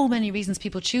so many reasons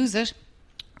people choose it.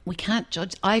 We can't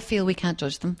judge. I feel we can't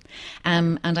judge them.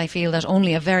 And I feel that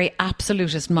only a very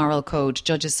absolutist moral code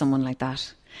judges someone like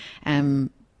that.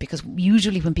 Because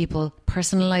usually when people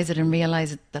personalise it and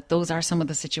realise that those are some of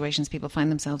the situations people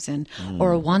find themselves in,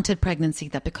 or a wanted pregnancy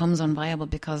that becomes unviable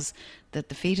because the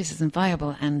fetus isn't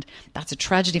viable, and that's a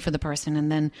tragedy for the person,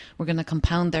 and then we're going to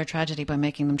compound their tragedy by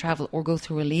making them travel or go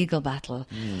through a legal battle,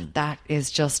 that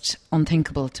is just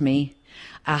unthinkable to me.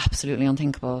 absolutely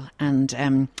unthinkable.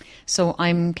 And so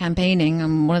I'm campaigning.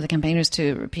 I'm one of the campaigners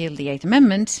to repeal the 8th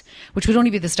Amendment, which would only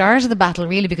be the start of the battle,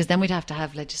 really, because then we'd have to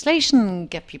have legislation,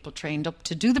 get people trained up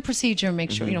to do the procedure,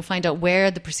 make sure, find out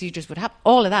where the procedures would happen,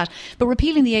 all of that. But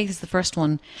repealing the 8th is the first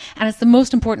one. And it's the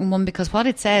most important one because what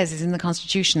it says is in the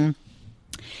Constitution,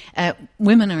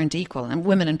 women aren't equal, and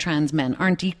women and trans men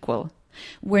aren't equal.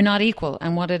 We're not equal.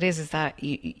 And what it is that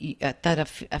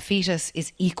a fetus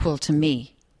is equal to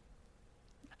me.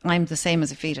 I'm the same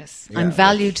as a fetus. Yeah, I'm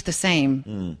valued the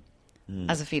same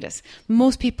as a fetus.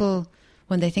 Most people,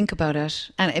 when they think about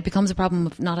it, and it becomes a problem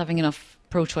of not having enough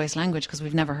pro-choice language because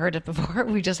we've never heard it before.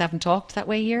 We just haven't talked that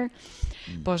way here.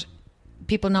 But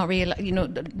people not really,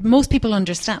 most people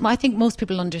understand. Well, I think most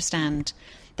people understand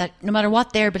that no matter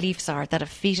what their beliefs are, that a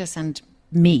fetus and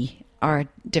me are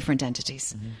different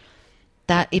entities.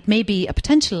 That it may be a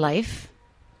potential life,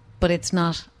 but it's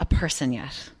not a person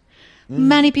yet.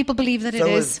 Many people believe that it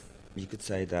is. You could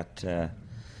say that a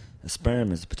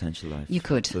sperm is a potential life. You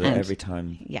could. So that every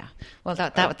time. Yeah. Well,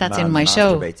 that's in my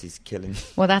show. He's killing.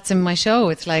 Well, that's in my show.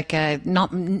 It's like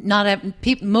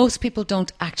most people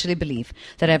don't actually believe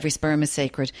that every sperm is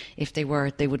sacred. If they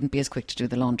were, they wouldn't be as quick to do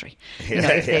the laundry.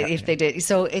 If they did.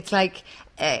 So it's like.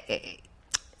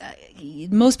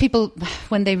 Most people,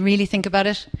 when they really think about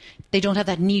it, they don't have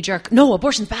that knee-jerk, no,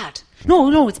 abortion's bad.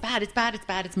 No, it's bad,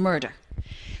 it's murder.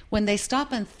 When they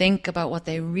stop and think about what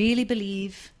they really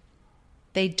believe,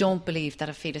 they don't believe that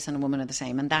a fetus and a woman are the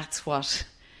same. And that's what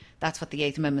the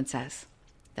 8th Amendment says,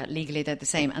 that legally they're the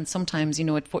same. And sometimes,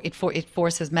 it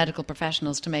forces medical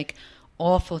professionals to make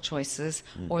awful choices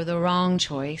or the wrong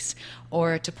choice,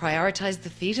 or to prioritise the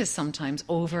fetus sometimes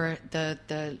over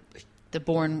the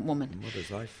born woman. The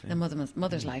mother's life. Yeah. The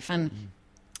mother's life. And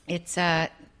it's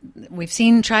we've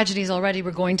seen tragedies already.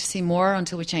 We're going to see more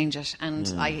until we change it. And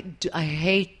I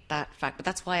hate that fact. But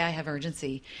that's why I have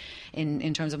urgency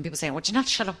in terms of when people saying, would you not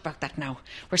shut up about that now?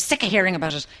 We're sick of hearing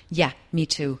about it. Yeah, me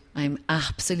too. I'm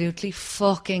absolutely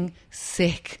fucking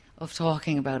sick of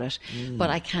talking about it. But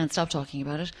I can't stop talking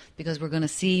about it because we're going to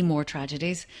see more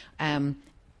tragedies.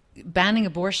 Banning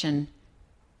abortion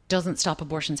doesn't stop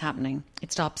abortions happening.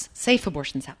 It stops safe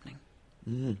abortions happening.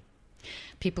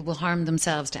 People will harm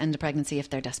themselves to end a pregnancy if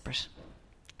they're desperate.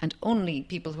 And only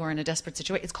people who are in a desperate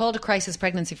situation. It's called a crisis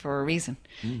pregnancy for a reason.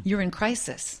 You're in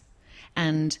crisis.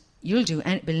 And you'll do,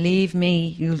 believe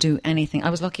me, you'll do anything.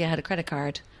 I was lucky I had a credit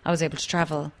card. I was able to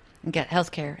travel and get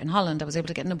healthcare in Holland. I was able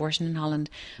to get an abortion in Holland.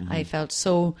 I felt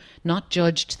so not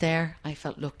judged there. I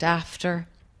felt looked after.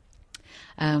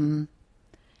 And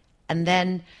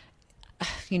then,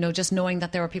 just knowing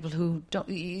that there are people who don't,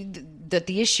 that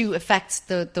the issue affects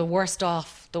the worst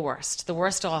off the worst. The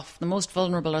worst off, the most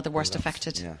vulnerable are the worst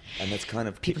affected. Yeah, and that's kind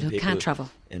of people who can't travel.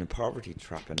 In a poverty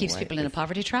trap. Keeps people in a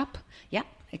poverty trap. Yeah,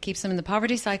 it keeps them in the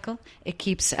poverty cycle. It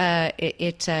keeps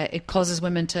it causes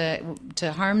women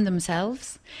to harm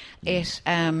themselves. It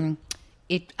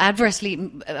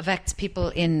adversely affects people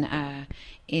in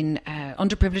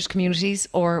underprivileged communities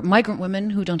or migrant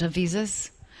women who don't have visas.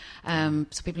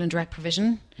 So people in direct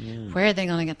provision, where are they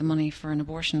going to get the money for an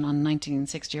abortion on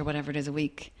 $19.60 or whatever it is a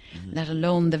week, let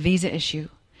alone the visa issue?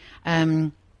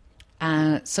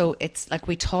 So it's like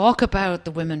we talk about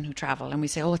the women who travel and we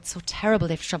say, oh, it's so terrible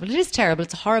they have to travel. It is terrible.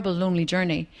 It's a horrible, lonely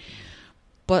journey.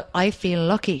 But I feel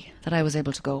lucky that I was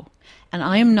able to go. And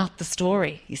I'm not the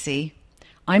story, you see.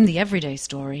 I'm the everyday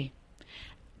story.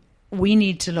 We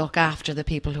need to look after the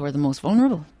people who are the most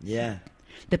vulnerable. Yeah.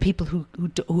 The people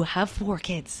who have 4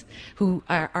 kids, who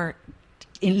are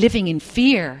living in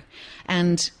fear,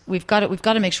 and we've got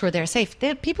to make sure they're safe.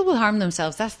 People will harm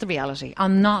themselves. That's the reality.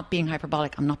 I'm not being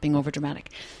hyperbolic. I'm not being overdramatic.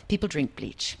 People drink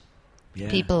bleach. Yeah.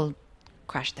 People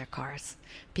crash their cars.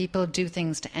 People do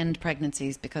things to end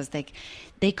pregnancies because they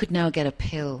could now get a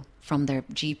pill from their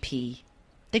GP.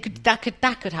 That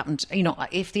could happen.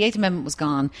 If the 8th Amendment was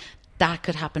gone, that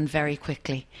could happen very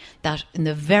quickly. That in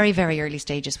the very, very early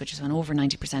stages, which is when over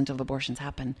 90% of abortions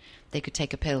happen, they could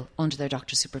take a pill under their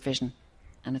doctor's supervision,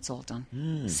 and it's all done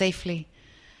safely,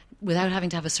 without having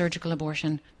to have a surgical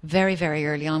abortion. Very, very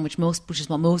early on, which is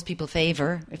what most people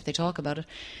favour if they talk about it.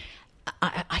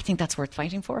 I think that's worth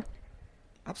fighting for.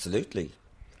 Absolutely.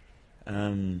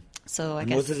 So I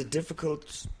guess, was it a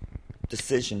difficult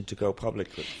decision to go public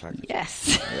with the fact?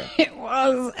 Yes, it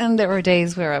was. And there were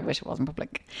days where I wish it wasn't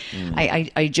public.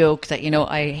 I joke that,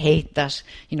 I hate that,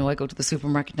 I go to the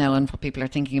supermarket now and what people are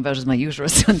thinking about is my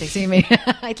uterus when they see me.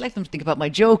 I'd like them to think about my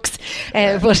jokes.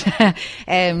 But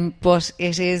it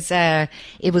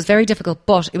was very difficult.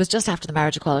 But it was just after the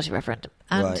marriage equality referendum.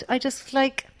 And right. I just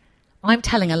I'm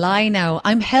telling a lie now.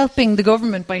 I'm helping the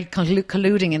government by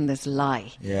colluding in this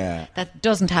lie. Yeah. That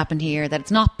doesn't happen here, that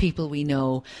it's not people we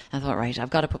know. I thought, right, I've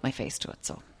got to put my face to it.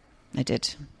 So I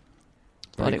did.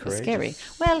 But it was scary.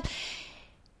 Well,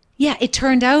 yeah, it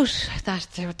turned out that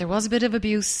there was a bit of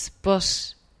abuse,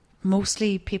 but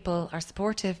mostly people are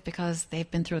supportive because they've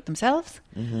been through it themselves,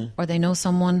 or they know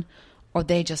someone, or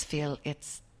they just feel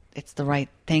it's the right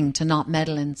thing to not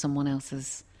meddle in someone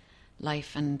else's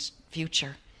life and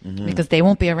future, because they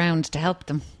won't be around to help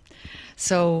them.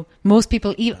 So most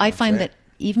people, I find that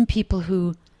even people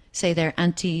who say they're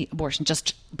anti-abortion,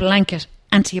 just blanket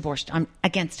anti-abortion, I'm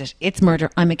against it, it's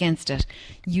murder, I'm against it,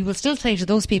 you will still say to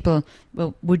those people,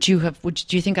 well, do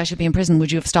you think I should be in prison?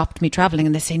 Would you have stopped me travelling?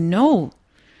 And they say no.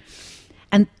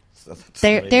 And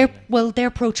they're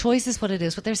pro-choice is what it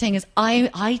is. What they're saying is,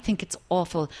 I think it's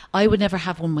awful. I would never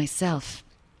have one myself.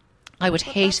 I would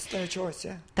hate. That's their choice,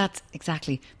 yeah. That's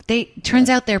exactly. Turns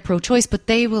out they're pro-choice, but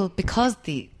they will, because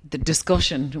the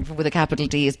discussion with a capital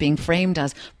D is being framed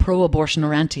as pro-abortion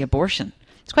or anti-abortion.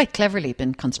 It's quite cleverly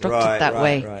been constructed that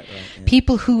way. Right, yeah.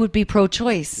 People who would be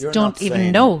pro-choice don't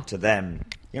even know. To them,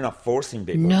 you're not forcing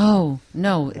people. No.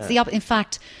 It's the in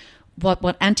fact.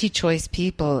 What anti-choice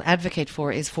people advocate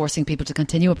for is forcing people to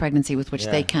continue a pregnancy with which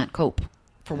they can't cope,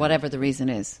 for whatever the reason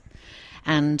is.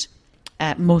 And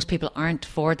most people aren't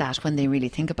for that when they really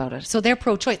think about it. So they're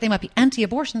pro-choice. They might be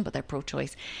anti-abortion, but they're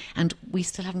pro-choice. And we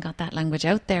still haven't got that language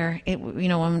out there.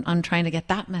 I'm trying to get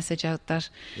that message out that,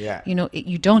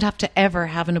 you don't have to ever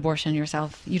have an abortion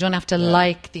yourself. You don't have to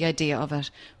like the idea of it,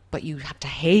 but you have to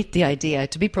hate the idea.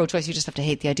 To be pro-choice, you just have to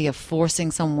hate the idea of forcing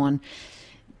someone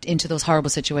into those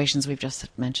horrible situations we've just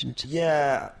mentioned.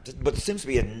 Yeah, but there seems to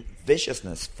be a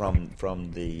viciousness from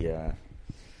the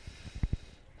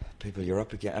people you're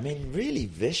up against. I mean, really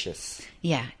vicious.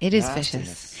 Yeah, it is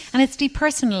vicious. And it's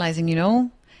depersonalizing,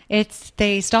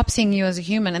 they stop seeing you as a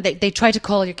human, and they try to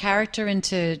call your character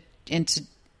into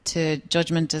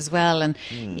judgment as well. And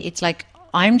it's like,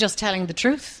 I'm just telling the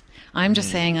truth. I'm just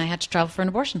saying I had to travel for an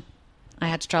abortion.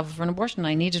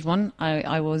 I needed one.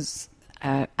 I was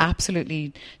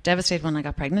absolutely devastated when I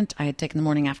got pregnant. I had taken the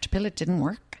morning after pill. It didn't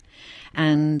work.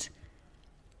 And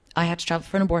I had to travel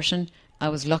for an abortion. I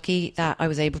was lucky that I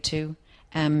was able to.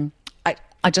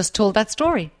 I just told that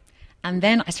story. And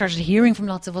then I started hearing from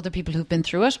lots of other people who've been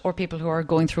through it, or people who are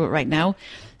going through it right now.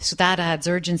 So that adds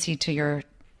urgency to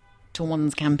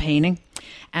one's campaigning.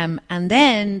 And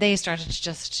then they started to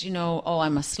just,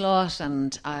 I'm a slut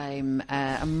and I'm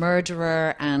a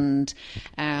murderer, and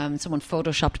someone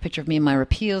photoshopped a picture of me in my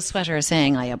repeal sweater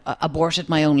saying I aborted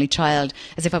my only child,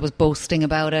 as if I was boasting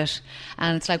about it.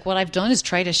 And it's like, what I've done is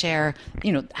try to share,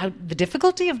 how the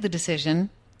difficulty of the decision,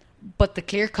 but the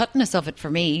clear-cutness of it for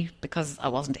me, because I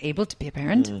wasn't able to be a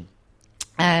parent.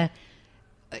 And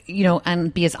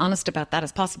be as honest about that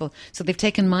as possible. So they've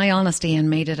taken my honesty and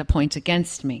made it a point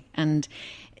against me. And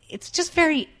it's just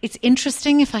it's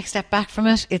interesting if I step back from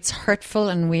it. It's hurtful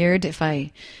and weird if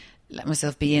I let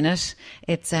myself be in it.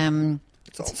 It's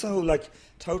also like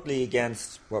totally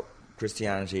against what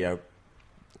Christianity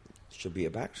should be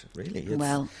about, really.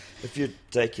 If you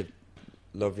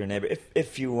love your neighbour,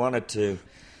 if you wanted to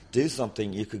do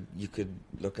something, you could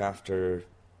look after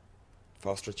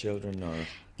foster children, or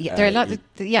there are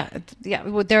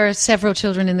there are several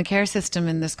children in the care system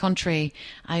in this country.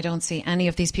 I don't see any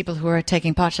of these people who are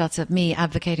taking potshots at me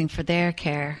advocating for their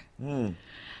care. And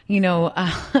they'll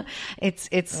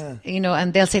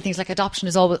say things like adoption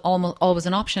is always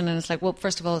an option, and it's like, well,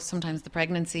 first of all, sometimes the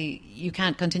pregnancy, you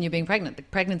can't continue being pregnant. The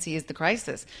pregnancy is the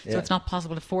crisis, so it's not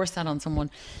possible to force that on someone.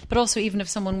 But also, even if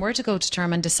someone were to go to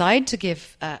term and decide to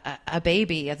give a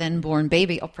baby, a then born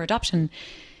baby, up for adoption,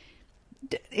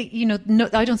 no,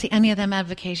 I don't see any of them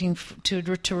advocating to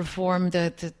reform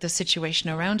the situation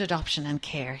around adoption and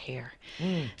care here.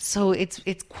 So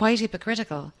it's quite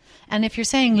hypocritical. And if you're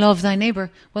saying love thy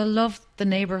neighbour, well, love the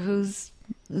neighbour who's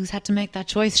had to make that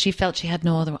choice. She felt she had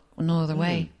no other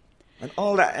way. And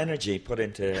all that energy put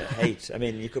into hate. I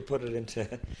mean, you could put it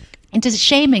into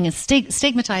shaming and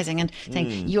stigmatizing and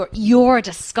saying you're a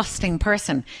disgusting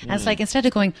person. And it's like, instead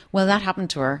of going, well, that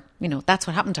happened to her, that's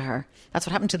what happened to her. That's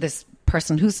what happened to this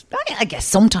person who's, I guess,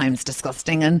 sometimes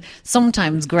disgusting and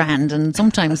sometimes grand and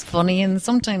sometimes funny and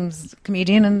sometimes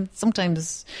comedian and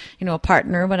sometimes, a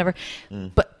partner or whatever.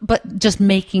 But just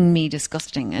making me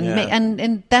disgusting.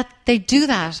 And that they do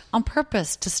that on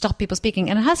purpose to stop people speaking.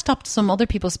 And it has stopped some other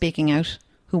people speaking out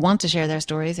who want to share their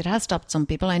stories. It has stopped some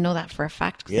people. I know that for a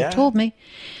fact because they've told me.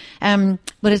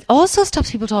 But it also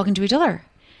stops people talking to each other.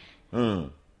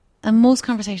 And most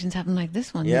conversations happen like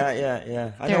this one.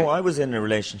 Yeah. I know I was in a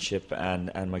relationship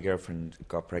and my girlfriend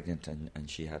got pregnant and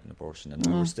she had an abortion, and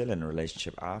we were still in a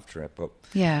relationship after it, but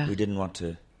we didn't want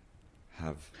to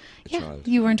have a child.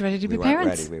 You weren't ready to be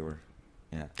parents. We weren't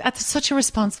ready. That's such a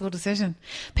responsible decision.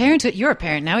 Parenthood, you're a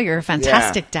parent now, you're a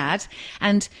fantastic dad.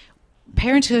 And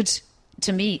parenthood,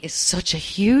 to me, is such a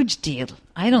huge deal.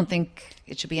 I don't think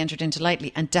it should be entered into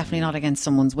lightly, and definitely not against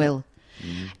someone's will.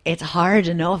 It's hard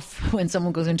enough when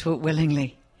someone goes into it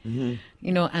willingly, you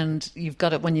know, and you've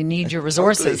got it when you need your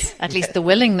resources. Totally. At least the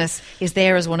willingness is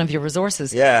there as one of your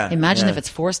resources. Imagine if it's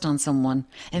forced on someone.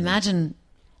 Imagine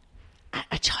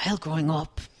a child growing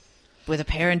up with a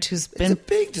parent who's been... It's a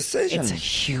big decision. It's a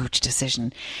huge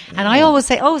decision. And I always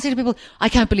say to people, I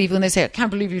can't believe when they say, I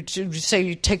can't believe you say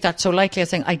you take that so lightly. I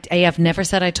was saying, I have never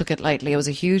said I took it lightly. It was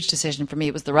a huge decision for me.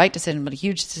 It was the right decision, but a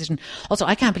huge decision. Also,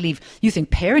 I can't believe you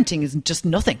think parenting is just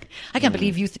nothing. I can't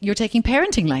believe you're taking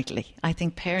parenting lightly. I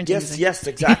think parenting is... Yes,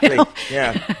 exactly. You know?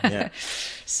 Yeah.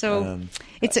 So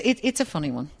it's a funny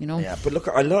one, you know. Yeah, but look,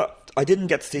 I didn't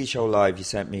get to see the show live. You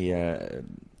sent me... a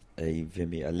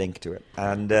link to it,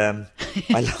 and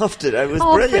I loved it. It was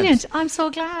brilliant. I'm so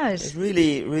glad. It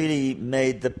really, really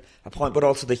made a point, but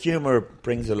also the humour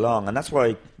brings along, and that's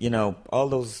why, you know, all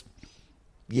those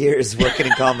years working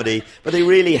in comedy, but they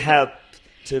really help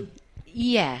to...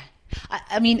 Yeah.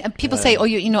 I mean, people say,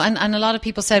 you know, and a lot of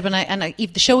people said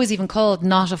the show is even called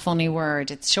Not a Funny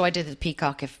Word. It's a show I did at the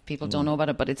Peacock, if people don't know about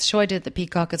it, but it's a show I did at the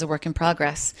Peacock as a work in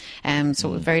progress. So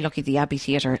we're very lucky the Abbey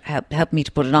Theatre helped me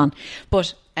to put it on.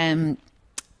 But Philly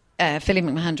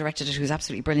McMahon directed it, who's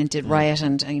absolutely brilliant, did Riot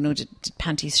and, you know, did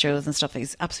Panties shows and stuff.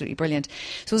 He's absolutely brilliant.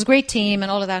 So it was a great team and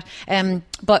all of that.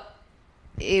 But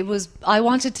I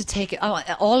wanted to take it,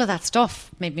 all of that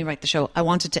stuff made me write the show. I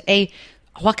wanted to,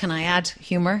 what can I add?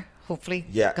 Humour. Hopefully,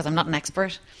 because I'm not an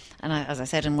expert. And as I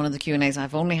said in one of the Q&As,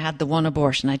 I've only had the one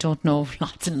abortion. I don't know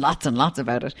lots and lots and lots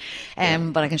about it.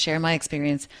 But I can share my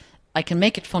experience. I can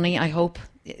make it funny, I hope,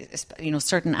 you know,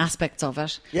 certain aspects of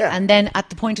it. Yeah. And then at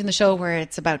the point in the show where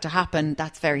it's about to happen,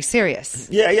 that's very serious.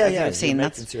 Yeah. I've seen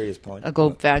that's a serious point. I go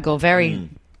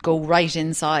right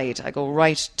inside. I go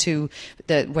right to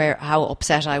how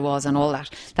upset I was and all that.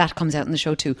 That comes out in the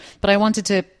show too. But I wanted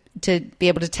to be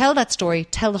able to tell that story,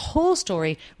 tell the whole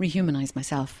story, rehumanize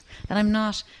myself. That I'm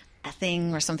not a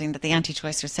thing or something that the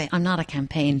anti-choicers say. I'm not a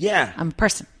campaign. Yeah. I'm a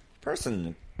person.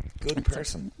 Good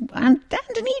person. And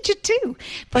an Egypt too.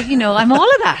 But, you know, I'm all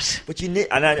of that. But you need,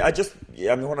 and I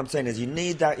mean, what I'm saying is you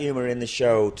need that humour in the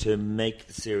show to make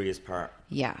the serious part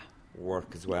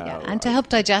work as well. Yeah, and to help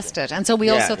digest it. And so we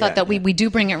also thought that we do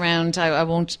bring it round. I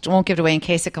won't give it away in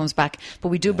case it comes back, but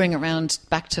we do bring it round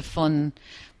back to fun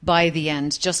by the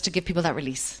end, just to give people that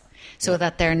release, so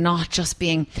that they're not just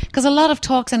being... Because a lot of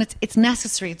talks, and it's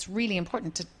necessary, it's really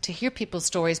important to hear people's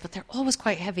stories, but they're always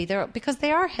quite heavy. Because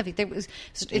they are heavy.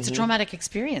 It's a traumatic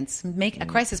experience. A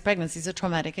crisis pregnancy is a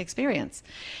traumatic experience.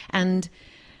 And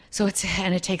so it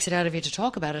takes it out of you to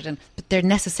talk about it. But they're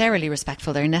necessarily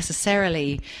respectful. They're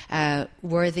necessarily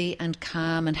worthy and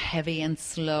calm and heavy and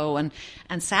slow and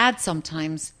sad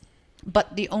sometimes.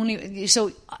 But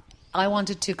so I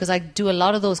wanted to, because I do a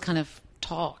lot of those kind of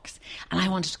talks, and I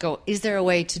wanted to go, is there a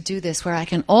way to do this where I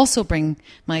can also bring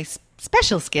my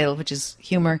special skill, which is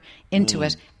humour, into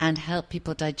it and help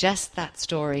people digest that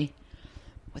story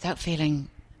without feeling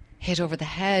hit over the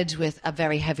head with a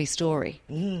very heavy story.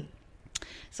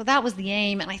 So that was the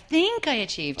aim, and I think I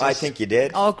achieved it. I think you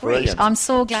did. Oh, great. Brilliant. I'm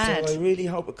so glad. So I really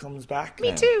hope it comes back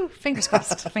Me now. too. Fingers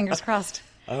crossed. Fingers crossed.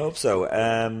 I hope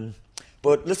so.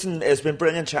 But listen, it's been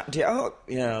brilliant chatting to you.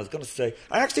 I was going to say,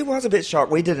 I actually was a bit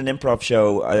shocked. We did an improv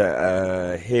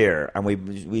show here, and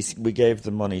we gave the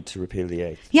money to repeal the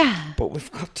 8th. Yeah. But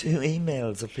we've got 2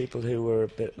 emails of people who were a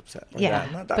bit upset by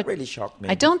that. And that really shocked me.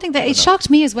 I don't think that... It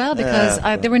shocked me as well, because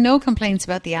there were no complaints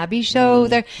about the Abbey show.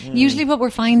 Usually what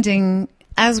we're finding...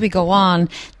 As we go on,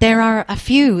 there are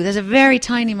there's a very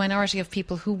tiny minority of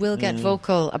people who will get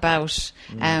vocal about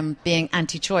being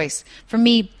anti-choice. For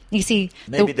me, you see...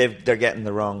 Maybe they're getting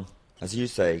the wrong, as you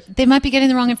say. They might be getting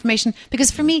the wrong information, because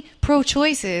for me,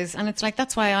 pro-choice is, and it's like,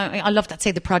 that's why I love that,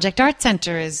 say, the Project Art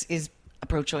Centre is a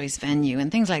pro-choice venue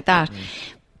and things like that.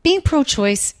 Being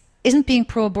pro-choice isn't being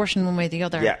pro-abortion one way or the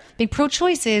other. Yeah. Being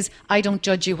pro-choice is, I don't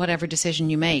judge you whatever decision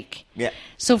you make. Yeah.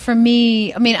 So for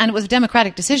me, I mean, and it was a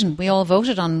democratic decision. We all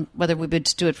voted on whether we would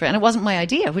do it and it wasn't my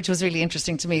idea, which was really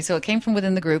interesting to me. So it came from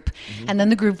within the group, and then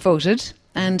the group voted,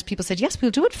 and people said, yes,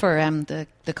 we'll do it for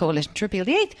the coalition to repeal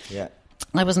the 8th. Yeah.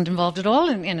 I wasn't involved at all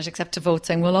in it, except to vote,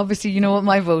 saying, well, obviously, you know what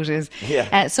my vote is.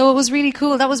 Yeah. So it was really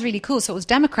cool. That was really cool. So it was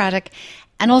democratic.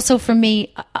 And also for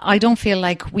me, I don't feel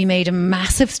like we made a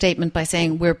massive statement by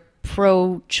saying we're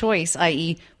pro-choice,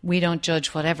 i.e. we don't judge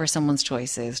whatever someone's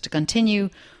choice is to continue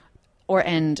or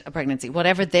end a pregnancy,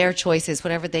 whatever their choice is,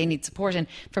 whatever they need support in.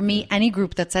 For me, any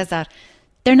group that says that,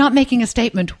 they're not making a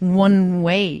statement one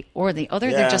way or the other.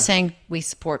 Yeah. They're just saying we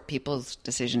support people's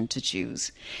decision to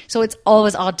choose. So it's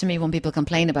always odd to me when people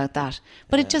complain about that.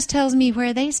 But it just tells me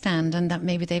where they stand and that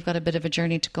maybe they've got a bit of a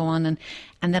journey to go on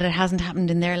and that it hasn't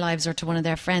happened in their lives or to one of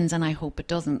their friends, and I hope it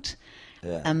doesn't.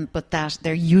 Yeah. But that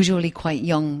they're usually quite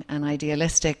young and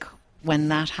idealistic when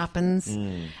that happens.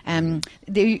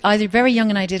 They're either very young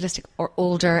and idealistic or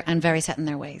older and very set in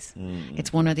their ways.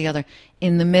 It's one or the other.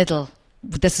 In the middle,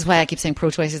 this is why I keep saying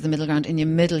pro-choice is the middle ground. In the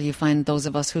middle, you find those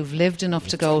of us who've lived enough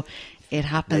to go, it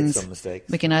happens. Make some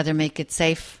mistakes. We can either make it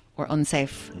safe or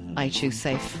unsafe. I choose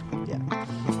safe. Yeah.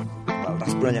 Well,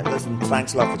 that's brilliant. Listen,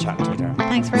 thanks a lot for chatting to me, Darren.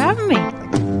 Thanks for having me.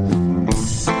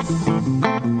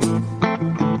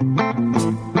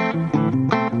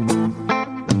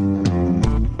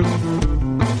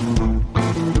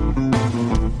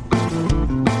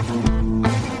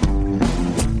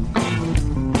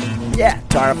 Yeah,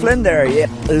 Tara Flynn there, yeah.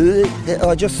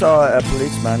 I just saw a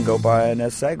policeman go by in a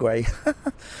Segway.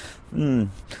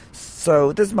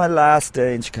 So this is my last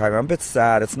day in Chicago. I'm a bit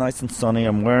sad. It's nice and sunny.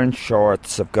 I'm wearing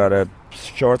shorts. I've got a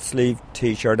short sleeve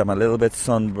t-shirt. I'm a little bit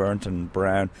sunburnt and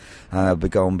brown. I'll be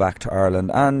going back to Ireland.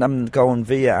 And I'm going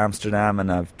via Amsterdam,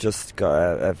 and I've just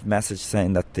got a message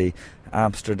saying that the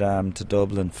Amsterdam to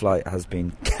Dublin flight has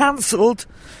been cancelled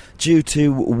due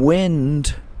to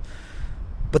wind.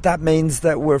 But that means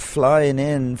that we're flying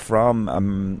in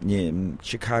from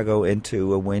Chicago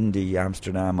into a windy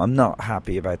Amsterdam. I'm not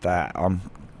happy about that. I'm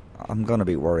going to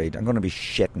be worried. I'm going to be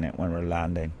shitting it when we're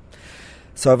landing.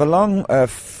 So I have a long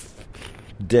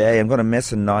day. I'm going to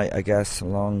miss a night, I guess. A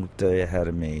long day ahead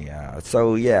of me.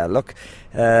 So yeah, look,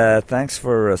 thanks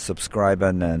for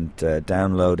subscribing and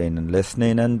downloading and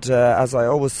listening. And as I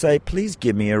always say, please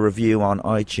give me a review on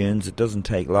iTunes. It doesn't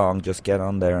take long. Just get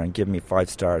on there and give me 5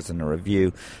 stars and a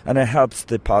review, and it helps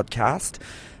the podcast.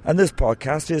 And this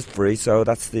podcast is free, so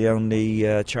that's the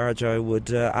only charge I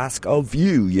would ask of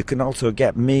you. You can also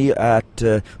get me at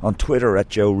on Twitter at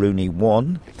Joe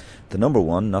Rooney1. The number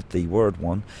 1, not the word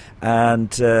 1, and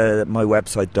my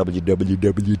website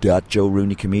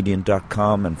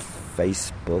www.joerooneycomedian.com, and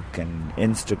Facebook and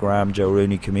Instagram Joe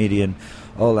Rooney Comedian,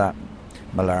 all that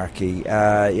malarkey.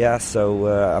 So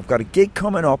I've got a gig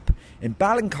coming up in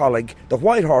Ballincollig, the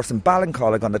White Horse in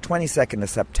Ballincollig on the 22nd of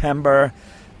September,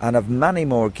 and I've many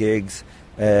more gigs.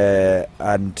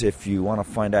 And if you want to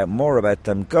find out more about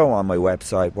them, go on my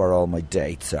website where all my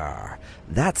dates are.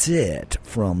 That's it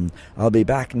I'll be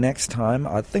back next time.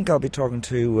 I think I'll be talking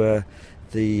to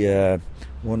the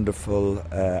wonderful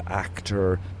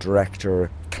actor, director,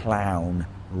 clown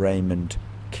Raymond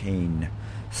Keane.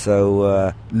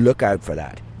 So look out for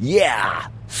that. Yeah!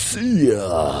 See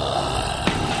ya!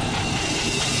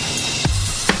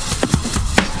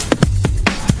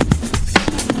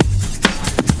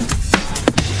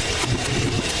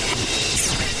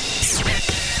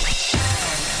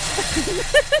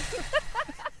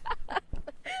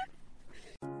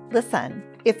 Listen,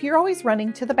 if you're always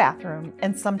running to the bathroom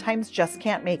and sometimes just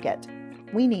can't make it,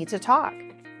 we need to talk.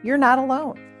 You're not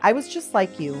alone. I was just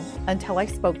like you until I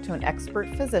spoke to an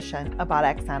expert physician about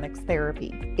Axonics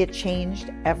therapy. It changed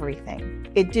everything.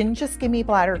 It didn't just give me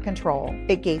bladder control,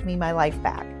 it gave me my life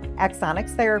back.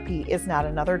 Axonics therapy is not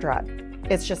another drug.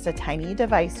 It's just a tiny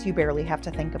device you barely have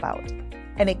to think about.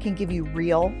 And it can give you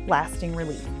real, lasting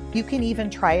relief. You can even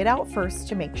try it out first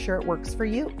to make sure it works for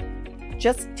you.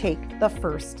 Just take the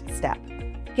first step.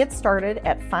 Get started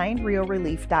at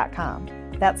findrealrelief.com.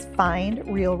 That's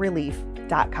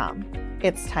findrealrelief.com.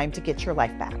 It's time to get your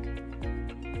life back.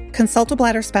 Consult a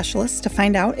bladder specialist to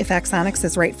find out if Axonics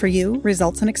is right for you.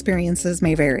 Results and experiences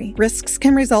may vary. Risks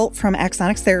can result from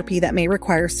Axonics therapy that may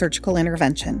require surgical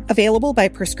intervention. Available by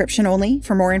prescription only.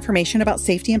 For more information about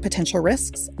safety and potential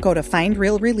risks, go to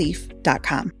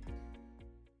findrealrelief.com.